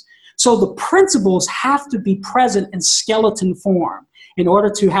existence. So the principles have to be present in skeleton form in order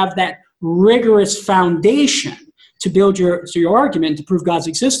to have that rigorous foundation to build your argument to prove God's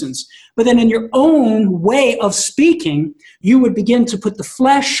existence. But then in your own way of speaking, you would begin to put the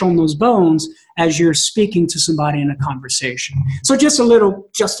flesh on those bones as you're speaking to somebody in a conversation. So just a little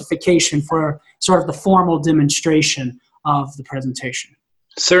justification for sort of the formal demonstration of the presentation.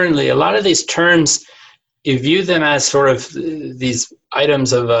 Certainly. A lot of these terms, you view them as sort of these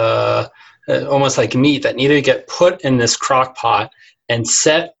items of almost like meat that need to get put in this crock pot and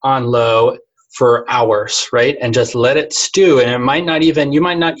set on low for hours, right? And just let it stew. And you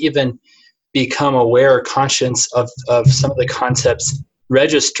might not even become aware or conscious of some of the concepts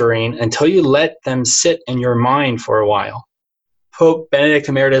registering until you let them sit in your mind for a while. Pope Benedict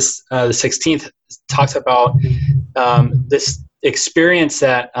Emeritus XVI talks about this experience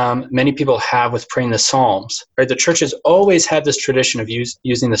that many people have with praying the Psalms. Right? The church has always had this tradition of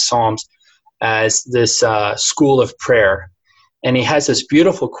using the Psalms as this school of prayer. And he has this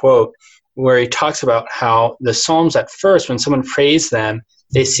beautiful quote where he talks about how the Psalms at first, when someone prays them,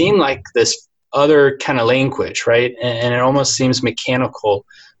 they seem like this other kind of language, right? And it almost seems mechanical.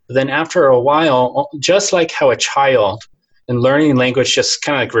 But then after a while, just like how a child in learning language just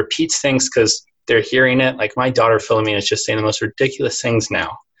kind of like repeats things because they're hearing it. Like my daughter Philomena is just saying the most ridiculous things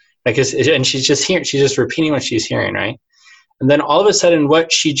now. And she's just repeating what she's hearing, right? And then all of a sudden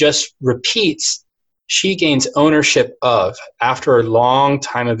what she just repeats, she gains ownership of after a long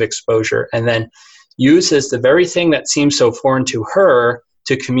time of exposure, and then uses the very thing that seems so foreign to her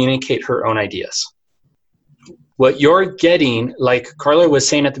to communicate her own ideas. What you're getting, like Carla was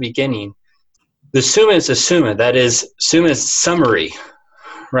saying at the beginning, the Summa is a Summa. That is, Summa is summary,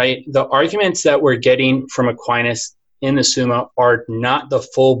 right? The arguments that we're getting from Aquinas in the Summa are not the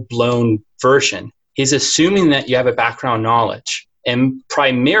full-blown version. He's assuming that you have a background knowledge. And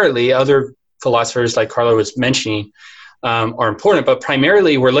primarily, other philosophers, like Carla was mentioning, are important, but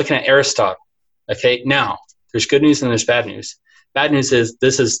primarily we're looking at Aristotle. Okay, now, there's good news and there's bad news. Bad news is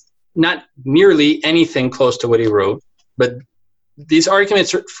this is not nearly anything close to what he wrote, but these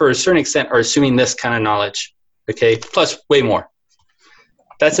arguments, for a certain extent, are assuming this kind of knowledge, okay, plus way more.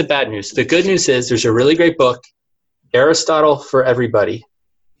 That's the bad news. The good news is there's a really great book, Aristotle for Everybody,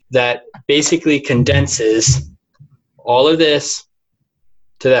 that basically condenses all of this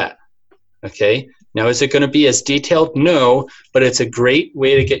to that, okay? Now, is it going to be as detailed? No, but it's a great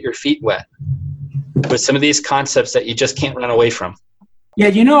way to get your feet wet with some of these concepts that you just can't run away from.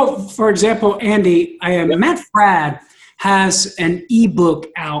 Yeah, for example, Andy, Matt Fradd has an ebook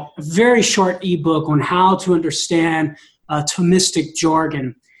out, a very short ebook on how to understand Thomistic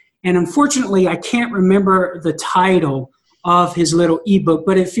jargon. And unfortunately, I can't remember the title of his little ebook,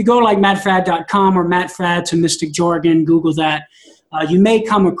 but if you go like mattfradd.com or Matt Fradd Thomistic jargon, Google that, you may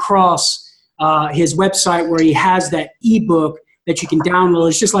come across his website where he has that ebook that you can download.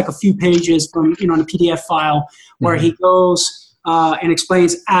 It's just like a few pages from, on a PDF file where he goes and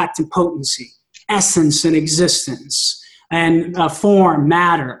explains act and potency, essence and existence, and form,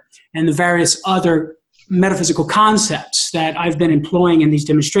 matter, and the various other metaphysical concepts that I've been employing in these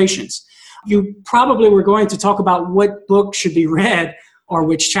demonstrations. You probably were going to talk about what book should be read or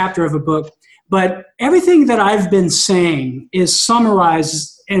which chapter of a book, but everything that I've been saying is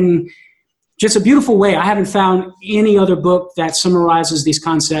summarized in just a beautiful way. I haven't found any other book that summarizes these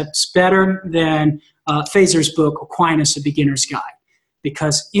concepts better than Feser's book, Aquinas, A Beginner's Guide.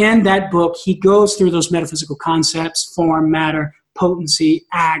 Because in that book, he goes through those metaphysical concepts, form, matter, potency,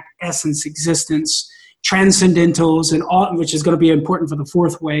 act, essence, existence, transcendentals, and all, which is going to be important for the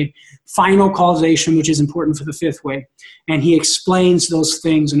fourth way, final causation, which is important for the fifth way. And he explains those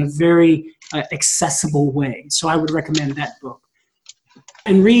things in a very accessible way. So I would recommend that book.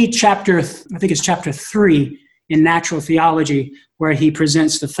 And read chapter 3 in Natural Theology, where he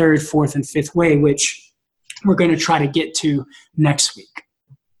presents the third, fourth, and fifth way, which we're going to try to get to next week.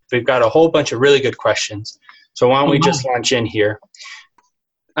 We've got a whole bunch of really good questions. So why don't we just launch in here?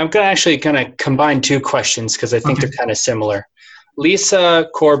 I'm going to combine two questions because I think they're kind of similar. Lisa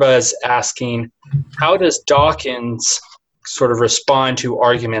Corba is asking, how does Dawkins sort of respond to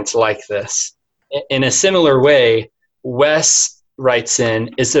arguments like this? In a similar way, Wes writes in,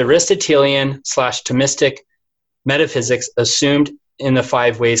 is the Aristotelian/Thomistic metaphysics assumed in the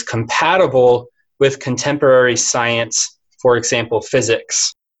five ways compatible with contemporary science, for example,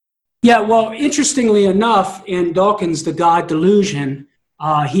 physics? Yeah, well, interestingly enough, in Dawkins' The God Delusion,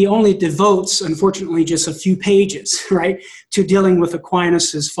 he only devotes, unfortunately, just a few pages, right, to dealing with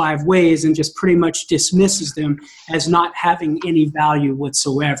Aquinas' five ways and just pretty much dismisses them as not having any value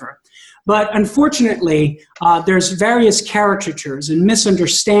whatsoever. But unfortunately, there's various caricatures and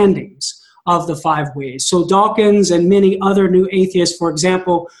misunderstandings of the five ways. So Dawkins and many other new atheists, for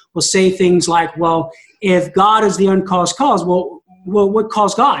example, will say things like, well, if God is the uncaused cause, well, what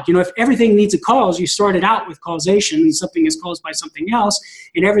caused God? You know, if everything needs a cause, you started out with causation and something is caused by something else,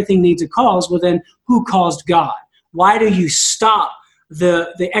 and everything needs a cause, well then, who caused God? Why do you stop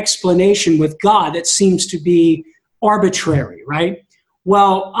the explanation with God that seems to be arbitrary, right?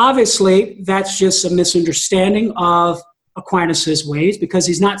 Well, obviously, that's just a misunderstanding of Aquinas' ways, because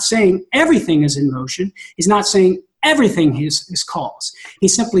he's not saying everything is in motion. He's not saying everything is caused.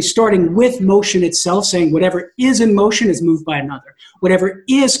 He's simply starting with motion itself, saying whatever is in motion is moved by another. Whatever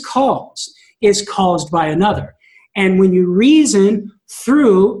is caused by another. And when you reason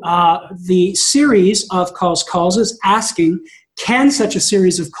through the series of causes, asking, can such a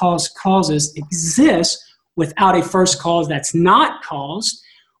series of causes exist without a first cause that's not caused?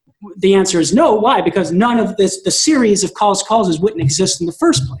 The answer is no. Why? Because none of the series of causes wouldn't exist in the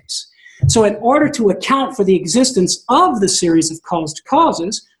first place. So in order to account for the existence of the series of caused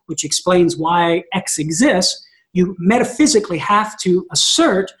causes, which explains why X exists, you metaphysically have to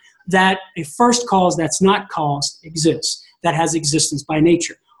assert that a first cause that's not caused exists, that has existence by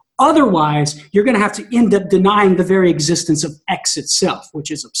nature. Otherwise, you're going to have to end up denying the very existence of X itself,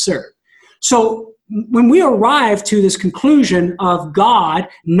 which is absurd. So when we arrive to this conclusion of God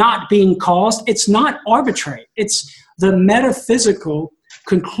not being caused, it's not arbitrary. It's the metaphysical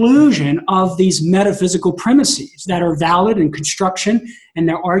conclusion of these metaphysical premises that are valid in construction and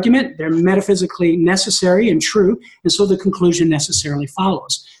their argument. They're metaphysically necessary and true, and so the conclusion necessarily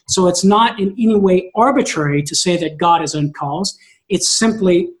follows. So it's not in any way arbitrary to say that God is uncaused. It's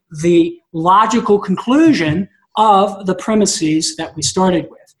simply the logical conclusion of the premises that we started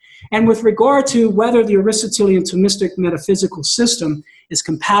with. And with regard to whether the Aristotelian Thomistic metaphysical system is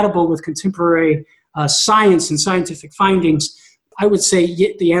compatible with contemporary science and scientific findings, I would say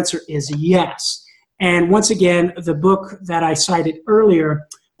the answer is yes. And once again, the book that I cited earlier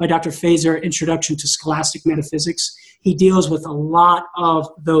by Dr. Fazer, Introduction to Scholastic Metaphysics, he deals with a lot of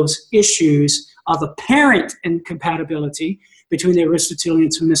those issues of apparent incompatibility between the Aristotelian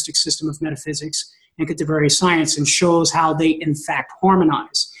Thomistic system of metaphysics and contemporary science, and shows how they in fact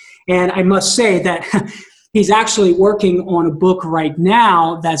harmonize. And I must say that he's actually working on a book right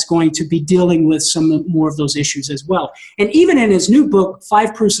now that's going to be dealing with some more of those issues as well. And even in his new book,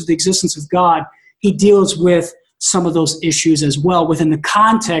 5 Proofs of the Existence of God, he deals with some of those issues as well within the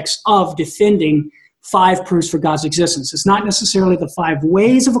context of defending 5 proofs for God's existence. It's not necessarily the 5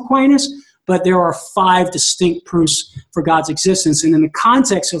 ways of Aquinas, but there are 5 distinct proofs for God's existence. And in the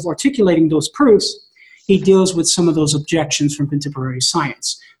context of articulating those proofs, he deals with some of those objections from contemporary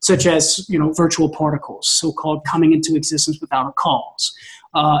science, such as, virtual particles, so-called coming into existence without a cause.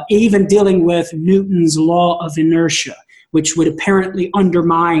 Even dealing with Newton's law of inertia, which would apparently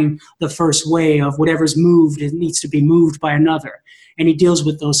undermine the first way of whatever's moved, it needs to be moved by another. And he deals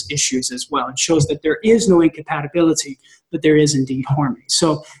with those issues as well. It shows that there is no incompatibility, but there is indeed harmony.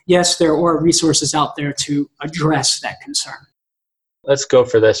 So yes, there are resources out there to address that concern. Let's go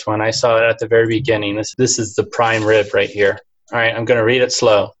for this one. I saw it at the very beginning. This is the prime rib right here. All right, I'm going to read it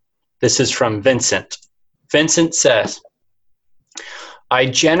slow. This is from Vincent. Vincent says, I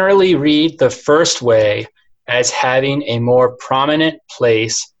generally read the first way as having a more prominent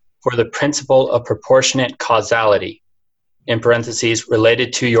place for the principle of proportionate causality, in parentheses,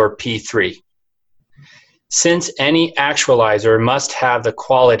 related to your P3. Since any actualizer must have the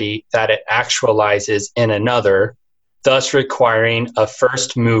quality that it actualizes in another, thus requiring a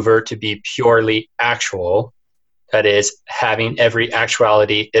first mover to be purely actual, that is, having every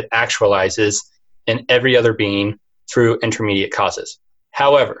actuality it actualizes in every other being through intermediate causes.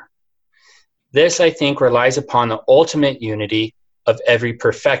 However, this, I think, relies upon the ultimate unity of every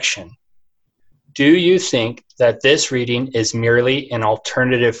perfection. Do you think that this reading is merely an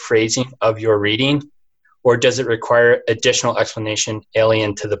alternative phrasing of your reading, or does it require additional explanation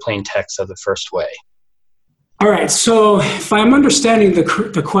alien to the plain text of the first way? All right, so if I'm understanding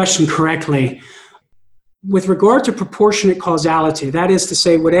the question correctly, with regard to proportionate causality, that is to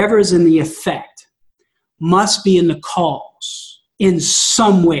say, whatever is in the effect must be in the cause in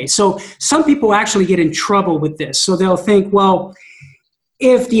some way. So some people actually get in trouble with this. So they'll think, well,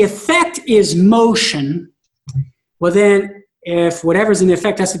 if the effect is motion, well then, if whatever's in the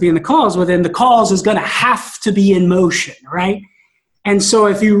effect has to be in the cause, well then the cause is going to have to be in motion, right? And so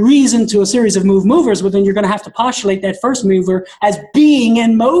if you reason to a series of movers, well then you're going to have to postulate that first mover as being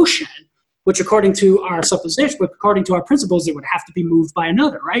in motion, which according to our supposition, according to our principles, it would have to be moved by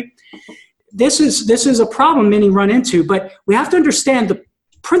another, right? This is a problem many run into, but we have to understand the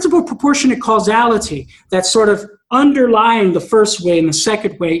principle of proportionate causality that's sort of underlying the first way and the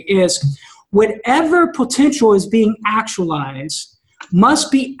second way is whatever potential is being actualized must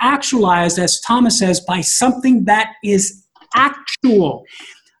be actualized, as Thomas says, by something that is actual.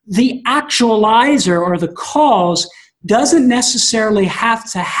 The actualizer or the cause doesn't necessarily have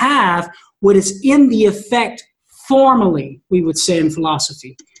to have what is in the effect formally, we would say in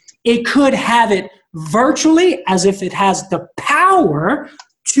philosophy. It could have it virtually, as if it has the power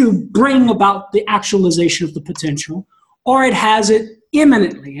to bring about the actualization of the potential, or it has it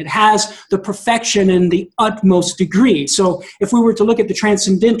immanently. It has the perfection in the utmost degree. So if we were to look at the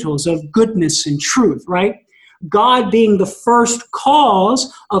transcendentals of goodness and truth, right? God being the first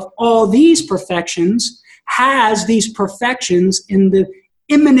cause of all these perfections has these perfections in the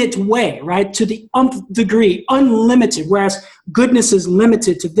immanent way, right? To the nth degree, unlimited, whereas goodness is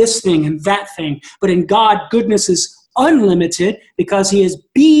limited to this thing and that thing. But in God, goodness is unlimited because he is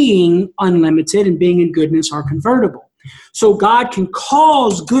being unlimited, and being and goodness are convertible. So God can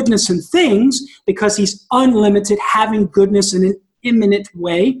cause goodness in things because he's unlimited, having goodness in an immanent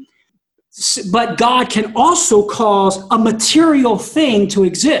way. But God can also cause a material thing to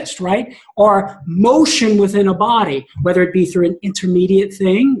exist, right? Or motion within a body, whether it be through an intermediate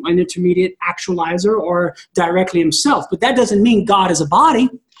thing, an intermediate actualizer, or directly himself. But that doesn't mean God is a body,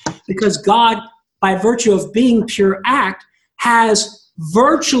 because God, by virtue of being pure act, has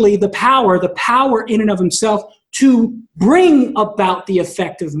virtually the power in and of himself to bring about the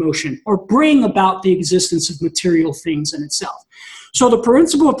effect of motion or bring about the existence of material things in itself. So the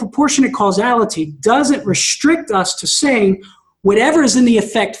principle of proportionate causality doesn't restrict us to saying whatever is in the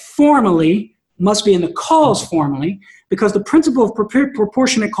effect formally must be in the cause formally, because the principle of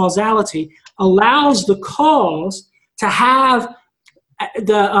proportionate causality allows the cause to have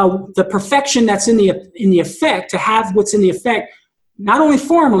the perfection that's in the effect, to have what's in the effect not only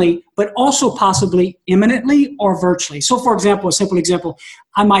formally, but also possibly imminently or virtually. So for example, a simple example,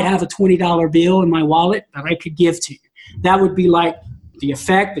 I might have a $20 bill in my wallet that I could give to you. That would be like the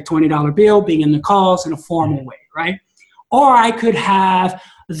effect, the $20 bill being in the cause in a formal way, right? Or I could have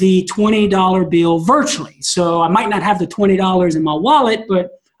the $20 bill virtually. So I might not have the $20 in my wallet, but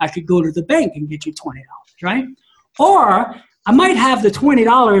I could go to the bank and get you $20, right? Or I might have the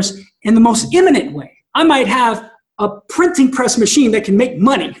 $20 in the most imminent way. I might have a printing press machine that can make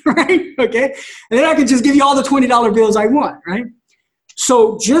money, right? Okay. And then I can just give you all the $20 bills I want, right?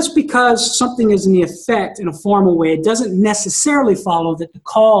 So just because something is in the effect in a formal way, it doesn't necessarily follow that the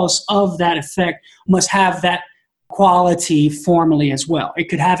cause of that effect must have that quality formally as well. It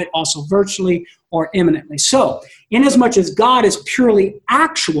could have it also virtually or imminently. So inasmuch as God is purely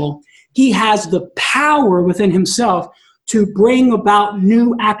actual, he has the power within himself to bring about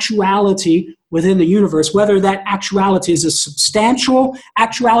new actuality within the universe, whether that actuality is a substantial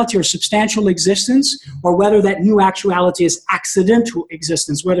actuality or substantial existence, or whether that new actuality is accidental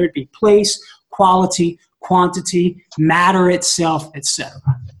existence, whether it be place, quality, quantity, matter itself, etc.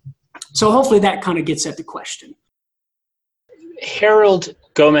 So hopefully that kind of gets at the question. Harold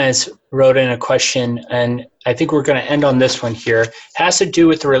Gomez wrote in a question, and I think we're going to end on this one here. It has to do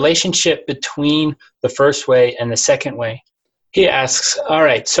with the relationship between the first way and the second way. He asks, all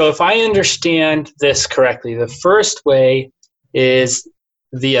right, so if I understand this correctly, the first way is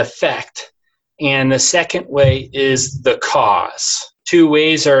the effect, and the second way is the cause. Two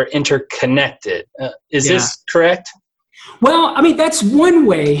ways are interconnected. Is this correct? Well, I mean, that's one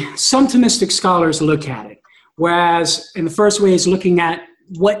way some Thomistic scholars look at it. Whereas in the first way is looking at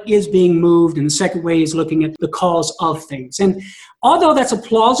what is being moved, and the second way is looking at the cause of things. And although that's a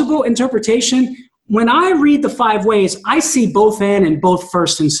plausible interpretation, when I read the five ways, I see both in both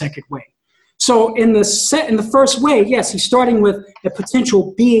first and second way. So in the first way, yes, he's starting with a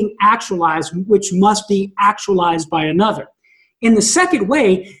potential being actualized, which must be actualized by another. in the second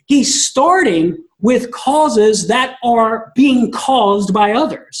way, he's starting with causes that are being caused by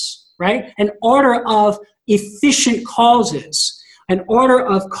others, right? An order of efficient causes, an order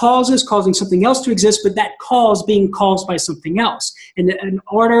of causes causing something else to exist, but that cause being caused by something else, and an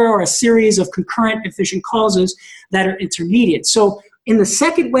order or a series of concurrent efficient causes that are intermediate. So in the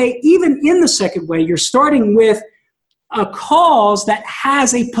second way, even in the second way, you're starting with a cause that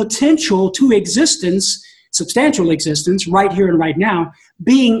has a potential to existence, substantial existence, right here and right now,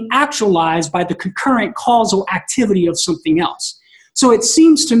 being actualized by the concurrent causal activity of something else. So it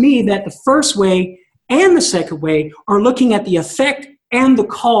seems to me that the first way and the second way are looking at the effect and the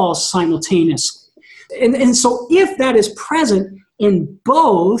cause simultaneously. And so if that is present in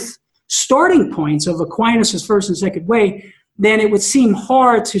both starting points of Aquinas' first and second way, then it would seem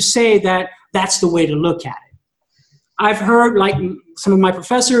hard to say that that's the way to look at it. I've heard, like some of my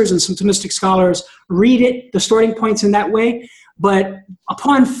professors and some Thomistic scholars, read it, the starting points in that way, but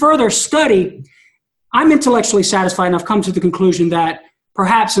upon further study, I'm intellectually satisfied, and I've come to the conclusion that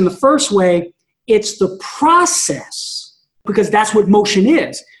perhaps in the first way, it's the process, because that's what motion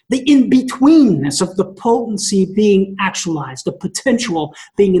is, the in-betweenness of the potency being actualized, the potential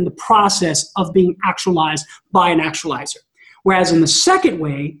being in the process of being actualized by an actualizer. Whereas in the second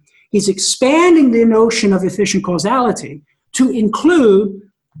way, he's expanding the notion of efficient causality to include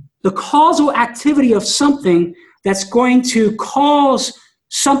the causal activity of something that's going to cause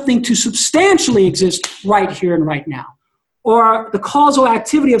something to substantially exist right here and right now, or the causal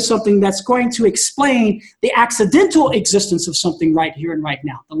activity of something that's going to explain the accidental existence of something right here and right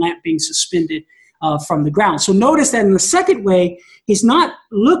now, the lamp being suspended from the ground. So notice that in the second way, he's not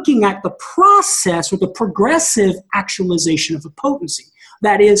looking at the process or the progressive actualization of a potency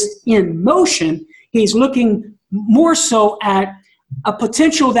that is in motion. He's looking more so at a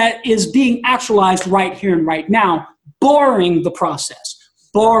potential that is being actualized right here and right now, barring the process,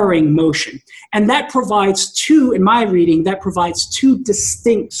 barring motion. And that provides two, in my reading, that provides two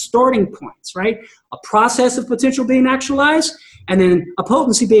distinct starting points, right? A process of potential being actualized, and then a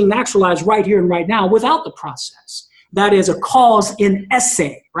potency being actualized right here and right now without the process. That is a cause in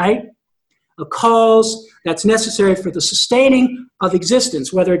esse, right? A cause that's necessary for the sustaining of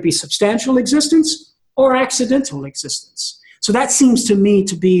existence, whether it be substantial existence or accidental existence. So that seems to me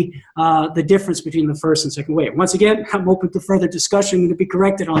to be the difference between the first and second way. Once again, I'm open to further discussion to be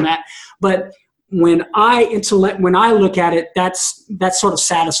corrected on that. But when I look at it, that sort of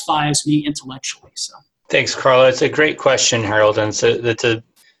satisfies me intellectually. So thanks, Carlo. It's a great question, Harold, and so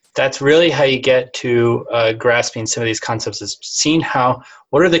that's really how you get to grasping some of these concepts, is seeing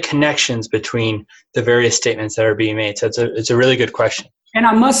what are the connections between the various statements that are being made. So it's a really good question. And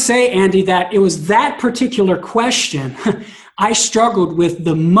I must say, Andy, that it was that particular question I struggled with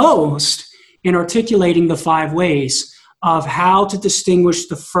the most in articulating the 5 ways of how to distinguish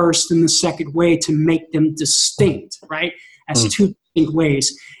the first and the second way to make them distinct, right, as two distinct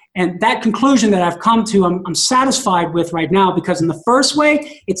ways. And that conclusion that I've come to, I'm satisfied with right now, because in the first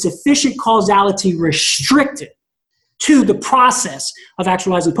way, it's efficient causality restricted to the process of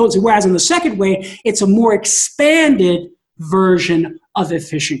actualizing potency, whereas in the second way, it's a more expanded version of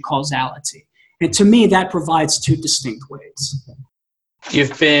efficient causality. And to me, that provides two distinct ways.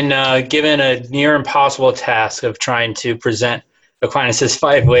 You've been given a near impossible task of trying to present Aquinas'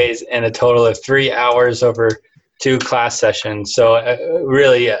 5 ways in a total of 3 hours over 2 class sessions. So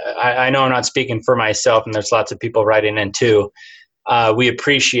really, I know I'm not speaking for myself, and there's lots of people writing in too. We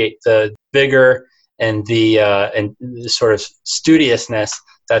appreciate the vigor and the sort of studiousness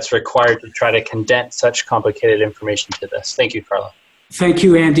that's required to try to condense such complicated information to this. Thank you, Carlo. Thank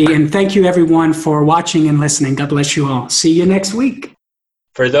you, Andy, and thank you everyone for watching and listening. God bless you all. See you next week.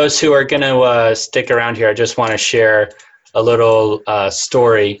 For those who are going to stick around here, I just want to share a little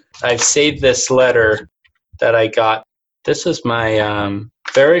story. I've saved this letter that I got. This was my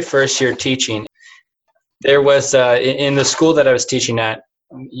very first year teaching. There was, in the school that I was teaching at,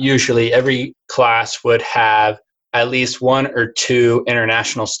 usually every class would have at least 1 or 2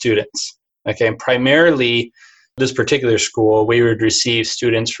 international students. Okay, and primarily this particular school, we would receive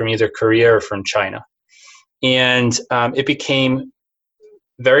students from either Korea or from China. And it became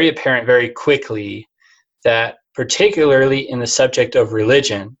very apparent very quickly that particularly in the subject of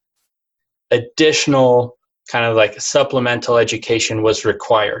religion, additional kind of like supplemental education was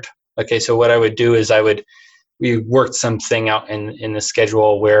required. Okay, so what I would do is we worked something out in the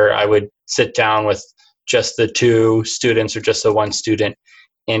schedule where I would sit down with just the 2 students or just the 1 student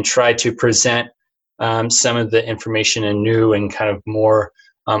and try to present some of the information in new and kind of more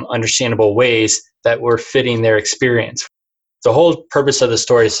understandable ways that were fitting their experience. The whole purpose of the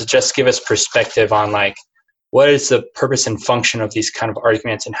story is to just give us perspective on like what is the purpose and function of these kind of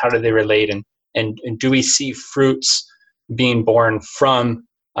arguments, and how do they relate, and do we see fruits being born from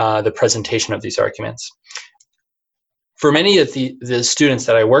the presentation of these arguments? For many of the students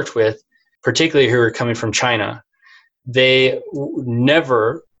that I worked with, particularly who were coming from China, they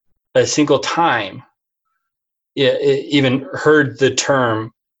never a single time even heard the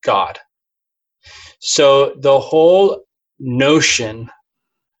term God. So the whole notion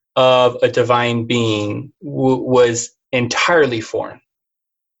of a divine being was entirely foreign.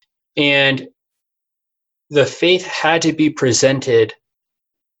 And the faith had to be presented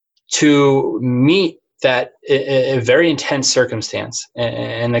to meet that a very intense circumstance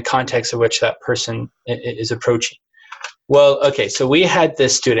in the context of which that person is approaching. Well, okay, so we had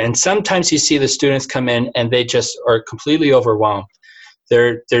this student, and sometimes you see the students come in and they just are completely overwhelmed.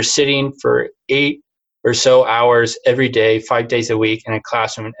 They're sitting for 8 or so hours every day, 5 days a week in a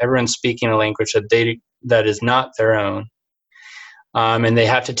classroom, and everyone's speaking a language that is not their own. And they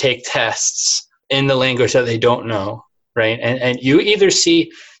have to take tests in the language that they don't know, right? And you either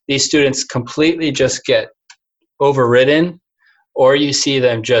see these students completely just get overridden, or you see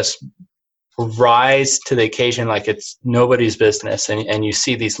them just rise to the occasion like it's nobody's business, and you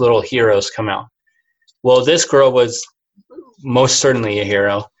see these little heroes come out. Well, this girl was most certainly a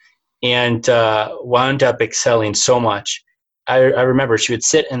hero, and wound up excelling so much. I remember she would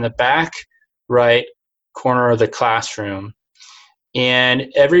sit in the back right corner of the classroom,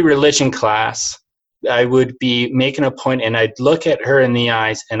 and every religion class, I would be making a point, and I'd look at her in the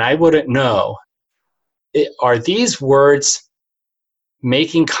eyes, and I wouldn't know, are these words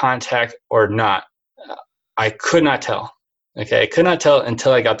making contact or not? I could not tell. Okay, I could not tell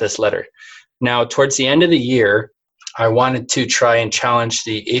until I got this letter. Now, towards the end of the year, I wanted to try and challenge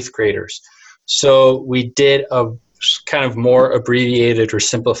the 8th graders. So we did a kind of more abbreviated or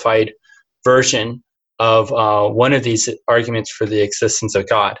simplified version of one of these arguments for the existence of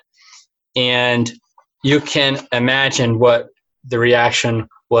God. And you can imagine what the reaction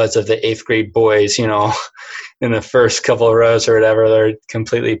was of the 8th grade boys, in the first couple of rows or whatever. They're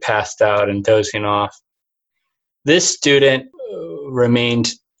completely passed out and dozing off. This student remained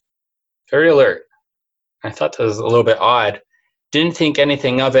very alert. I thought that was a little bit odd. Didn't think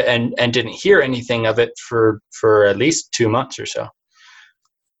anything of it, and didn't hear anything of it for at least 2 months or so.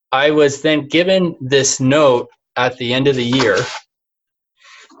 I was then given this note at the end of the year,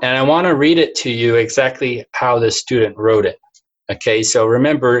 and I want to read it to you exactly how the student wrote it. Okay, so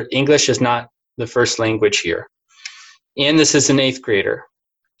remember, English is not the first language here. And this is an 8th grader.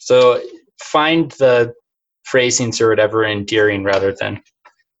 So find the phrasings or whatever endearing rather than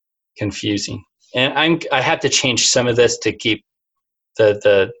confusing. And I had to change some of this to keep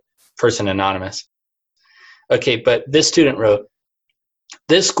the person anonymous. Okay, but this student wrote,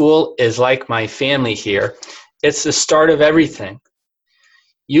 "This school is like my family here. It's the start of everything.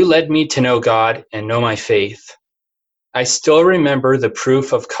 You led me to know God and know my faith. I still remember the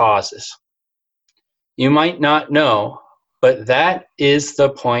proof of causes. You might not know, but that is the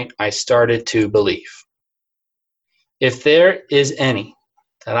point I started to believe. If there is any,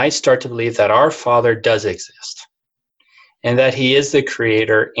 that I start to believe that our Father does exist, and that He is the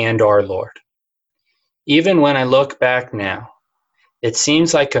Creator and our Lord. Even when I look back now, it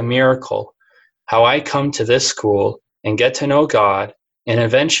seems like a miracle how I come to this school and get to know God and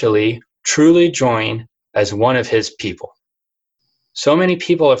eventually truly join as one of His people. So many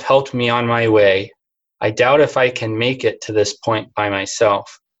people have helped me on my way. I doubt if I can make it to this point by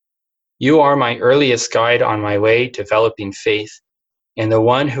myself. You are my earliest guide on my way developing faith, and the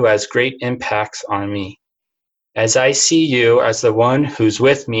one who has great impacts on me, as I see you as the one who's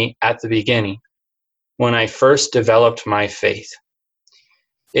with me at the beginning, when I first developed my faith.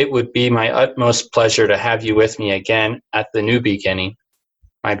 It would be my utmost pleasure to have you with me again at the new beginning,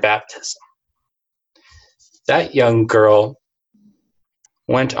 my baptism." That young girl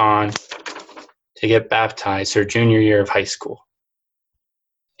went on to get baptized her junior year of high school.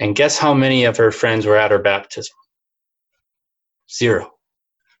 And guess how many of her friends were at her baptism? 0.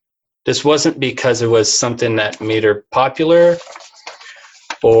 This wasn't because it was something that made her popular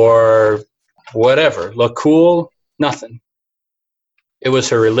or whatever, look cool, nothing. It was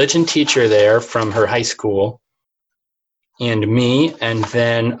her religion teacher there from her high school, and me, and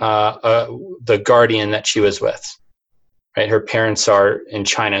then the guardian that she was with. Right, her parents are in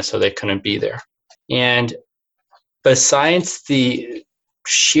China, so they couldn't be there. And besides the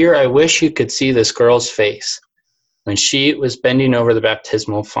sheer, I wish you could see this girl's face when she was bending over the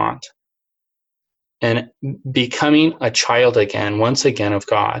baptismal font and becoming a child again, once again of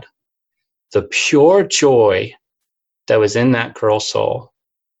God. The pure joy that was in that girl's soul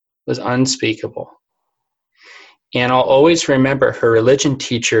was unspeakable. And I'll always remember her religion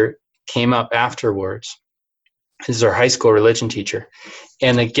teacher came up afterwards. This is her high school religion teacher.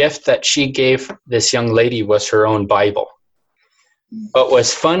 And the gift that she gave this young lady was her own Bible. What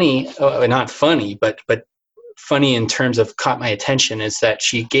was funny, not funny, but funny in terms of caught my attention, is that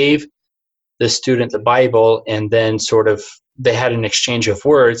she gave the student the Bible, and then sort of they had an exchange of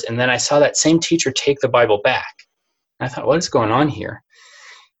words, and then I saw that same teacher take the Bible back. I thought, what is going on here?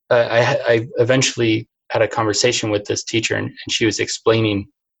 I eventually had a conversation with this teacher, and she was explaining,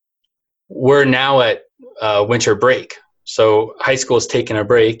 we're now at winter break. So high school is taking a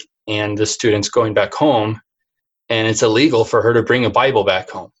break, and the student's going back home, and it's illegal for her to bring a Bible back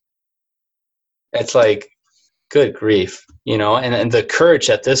home. It's like, good grief, and the courage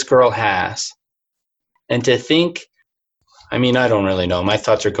that this girl has. And to think, I don't really know. My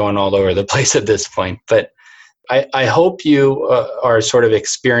thoughts are going all over the place at this point, but I hope you are sort of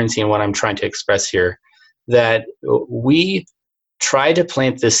experiencing what I'm trying to express here, that we try to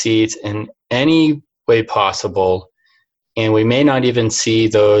plant the seeds in any way possible, and we may not even see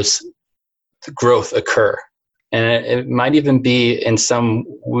the growth occur. And it might even be in some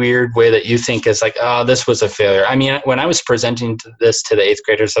weird way that you think is like, oh, this was a failure. When I was presenting this to the 8th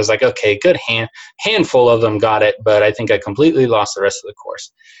graders, I was like, okay, good handful of them got it, but I think I completely lost the rest of the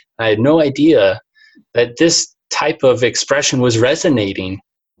course. I had no idea that this type of expression was resonating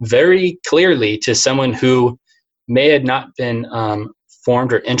very clearly to someone who may have not been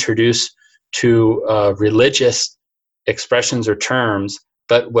formed or introduced to religious expressions or terms,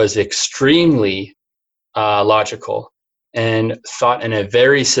 but was extremely logical and thought in a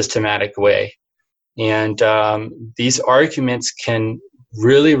very systematic way. And these arguments can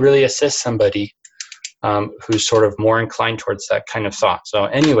really, really assist somebody who's sort of more inclined towards that kind of thought. So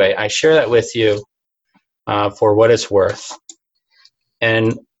anyway, I share that with you for what it's worth.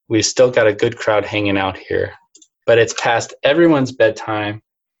 And we've still got a good crowd hanging out here, but it's past everyone's bedtime.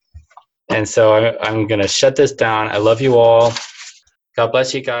 And so I'm going to shut this down. I love you all. God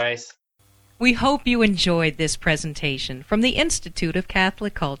bless you guys. We hope you enjoyed this presentation from the Institute of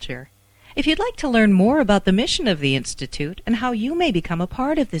Catholic Culture. If you'd like to learn more about the mission of the Institute and how you may become a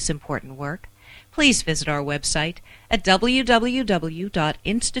part of this important work, please visit our website at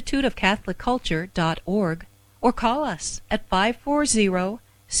www.instituteofcatholicculture.org or call us at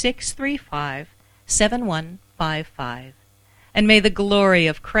 540-635-7155. And may the glory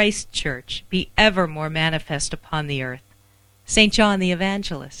of Christ Church be ever more manifest upon the earth. St. John the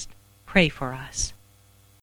Evangelist, pray for us.